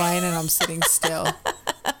drinking wine and I'm sitting still.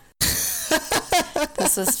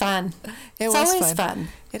 This was fun. It's always fun.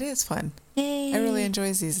 It is fun. Yay. I really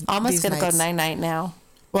enjoy these. Almost these gonna nights. go night now.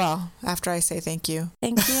 Well, after I say thank you.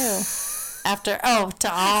 Thank you. To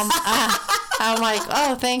I'm like,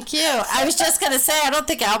 oh, thank you. I was just gonna say, I don't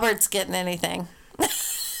think Albert's getting anything.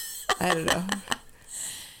 I don't know.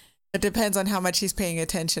 It depends on how much he's paying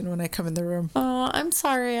attention when I come in the room. Oh, I'm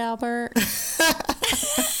sorry, Albert.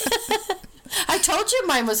 I told you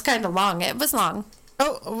mine was kind of long. It was long.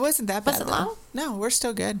 Oh, it wasn't that bad. Was it long? No, we're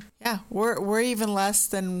still good. Yeah, we're even less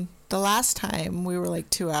than the last time. We were like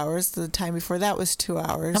 2 hours. The time before that was 2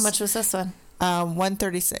 hours. How much was this one?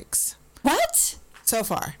 136. What? So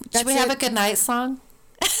far. Should we have a good night song?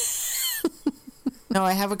 No,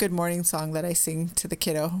 I have a good morning song that I sing to the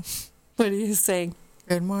kiddo. What do you sing?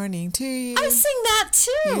 Good morning to you. I sing that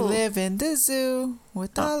too. You live in the zoo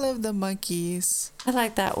with all of the monkeys. I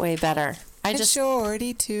like that way better.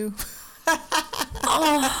 Shorty too.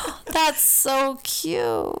 Oh, that's so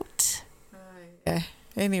cute. Yeah.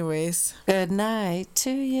 Anyways. Good night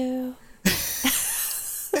to you.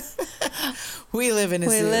 We live in a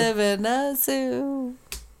zoo. We live in a zoo.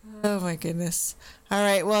 Oh my goodness. All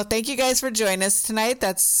right. Well, thank you guys for joining us tonight.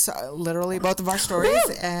 That's literally both of our stories.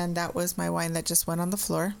 And that was my wine that just went on the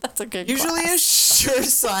floor. That's a good Usually a sure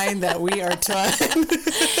sign that we are done.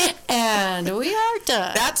 And we are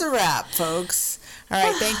done. That's a wrap, folks. All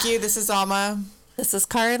right. Thank you. This is Alma. This is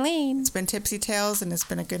Carlene. It's been Tipsy Tales, and it's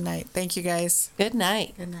been a good night. Thank you, guys. Good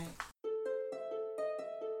night. Good night.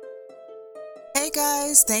 Hey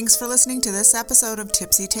guys, thanks for listening to this episode of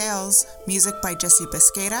Tipsy Tales. Music by Jesse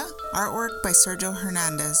Bisqueta, artwork by Sergio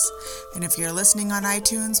Hernandez. And if you're listening on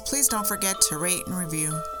iTunes, please don't forget to rate and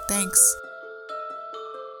review. Thanks.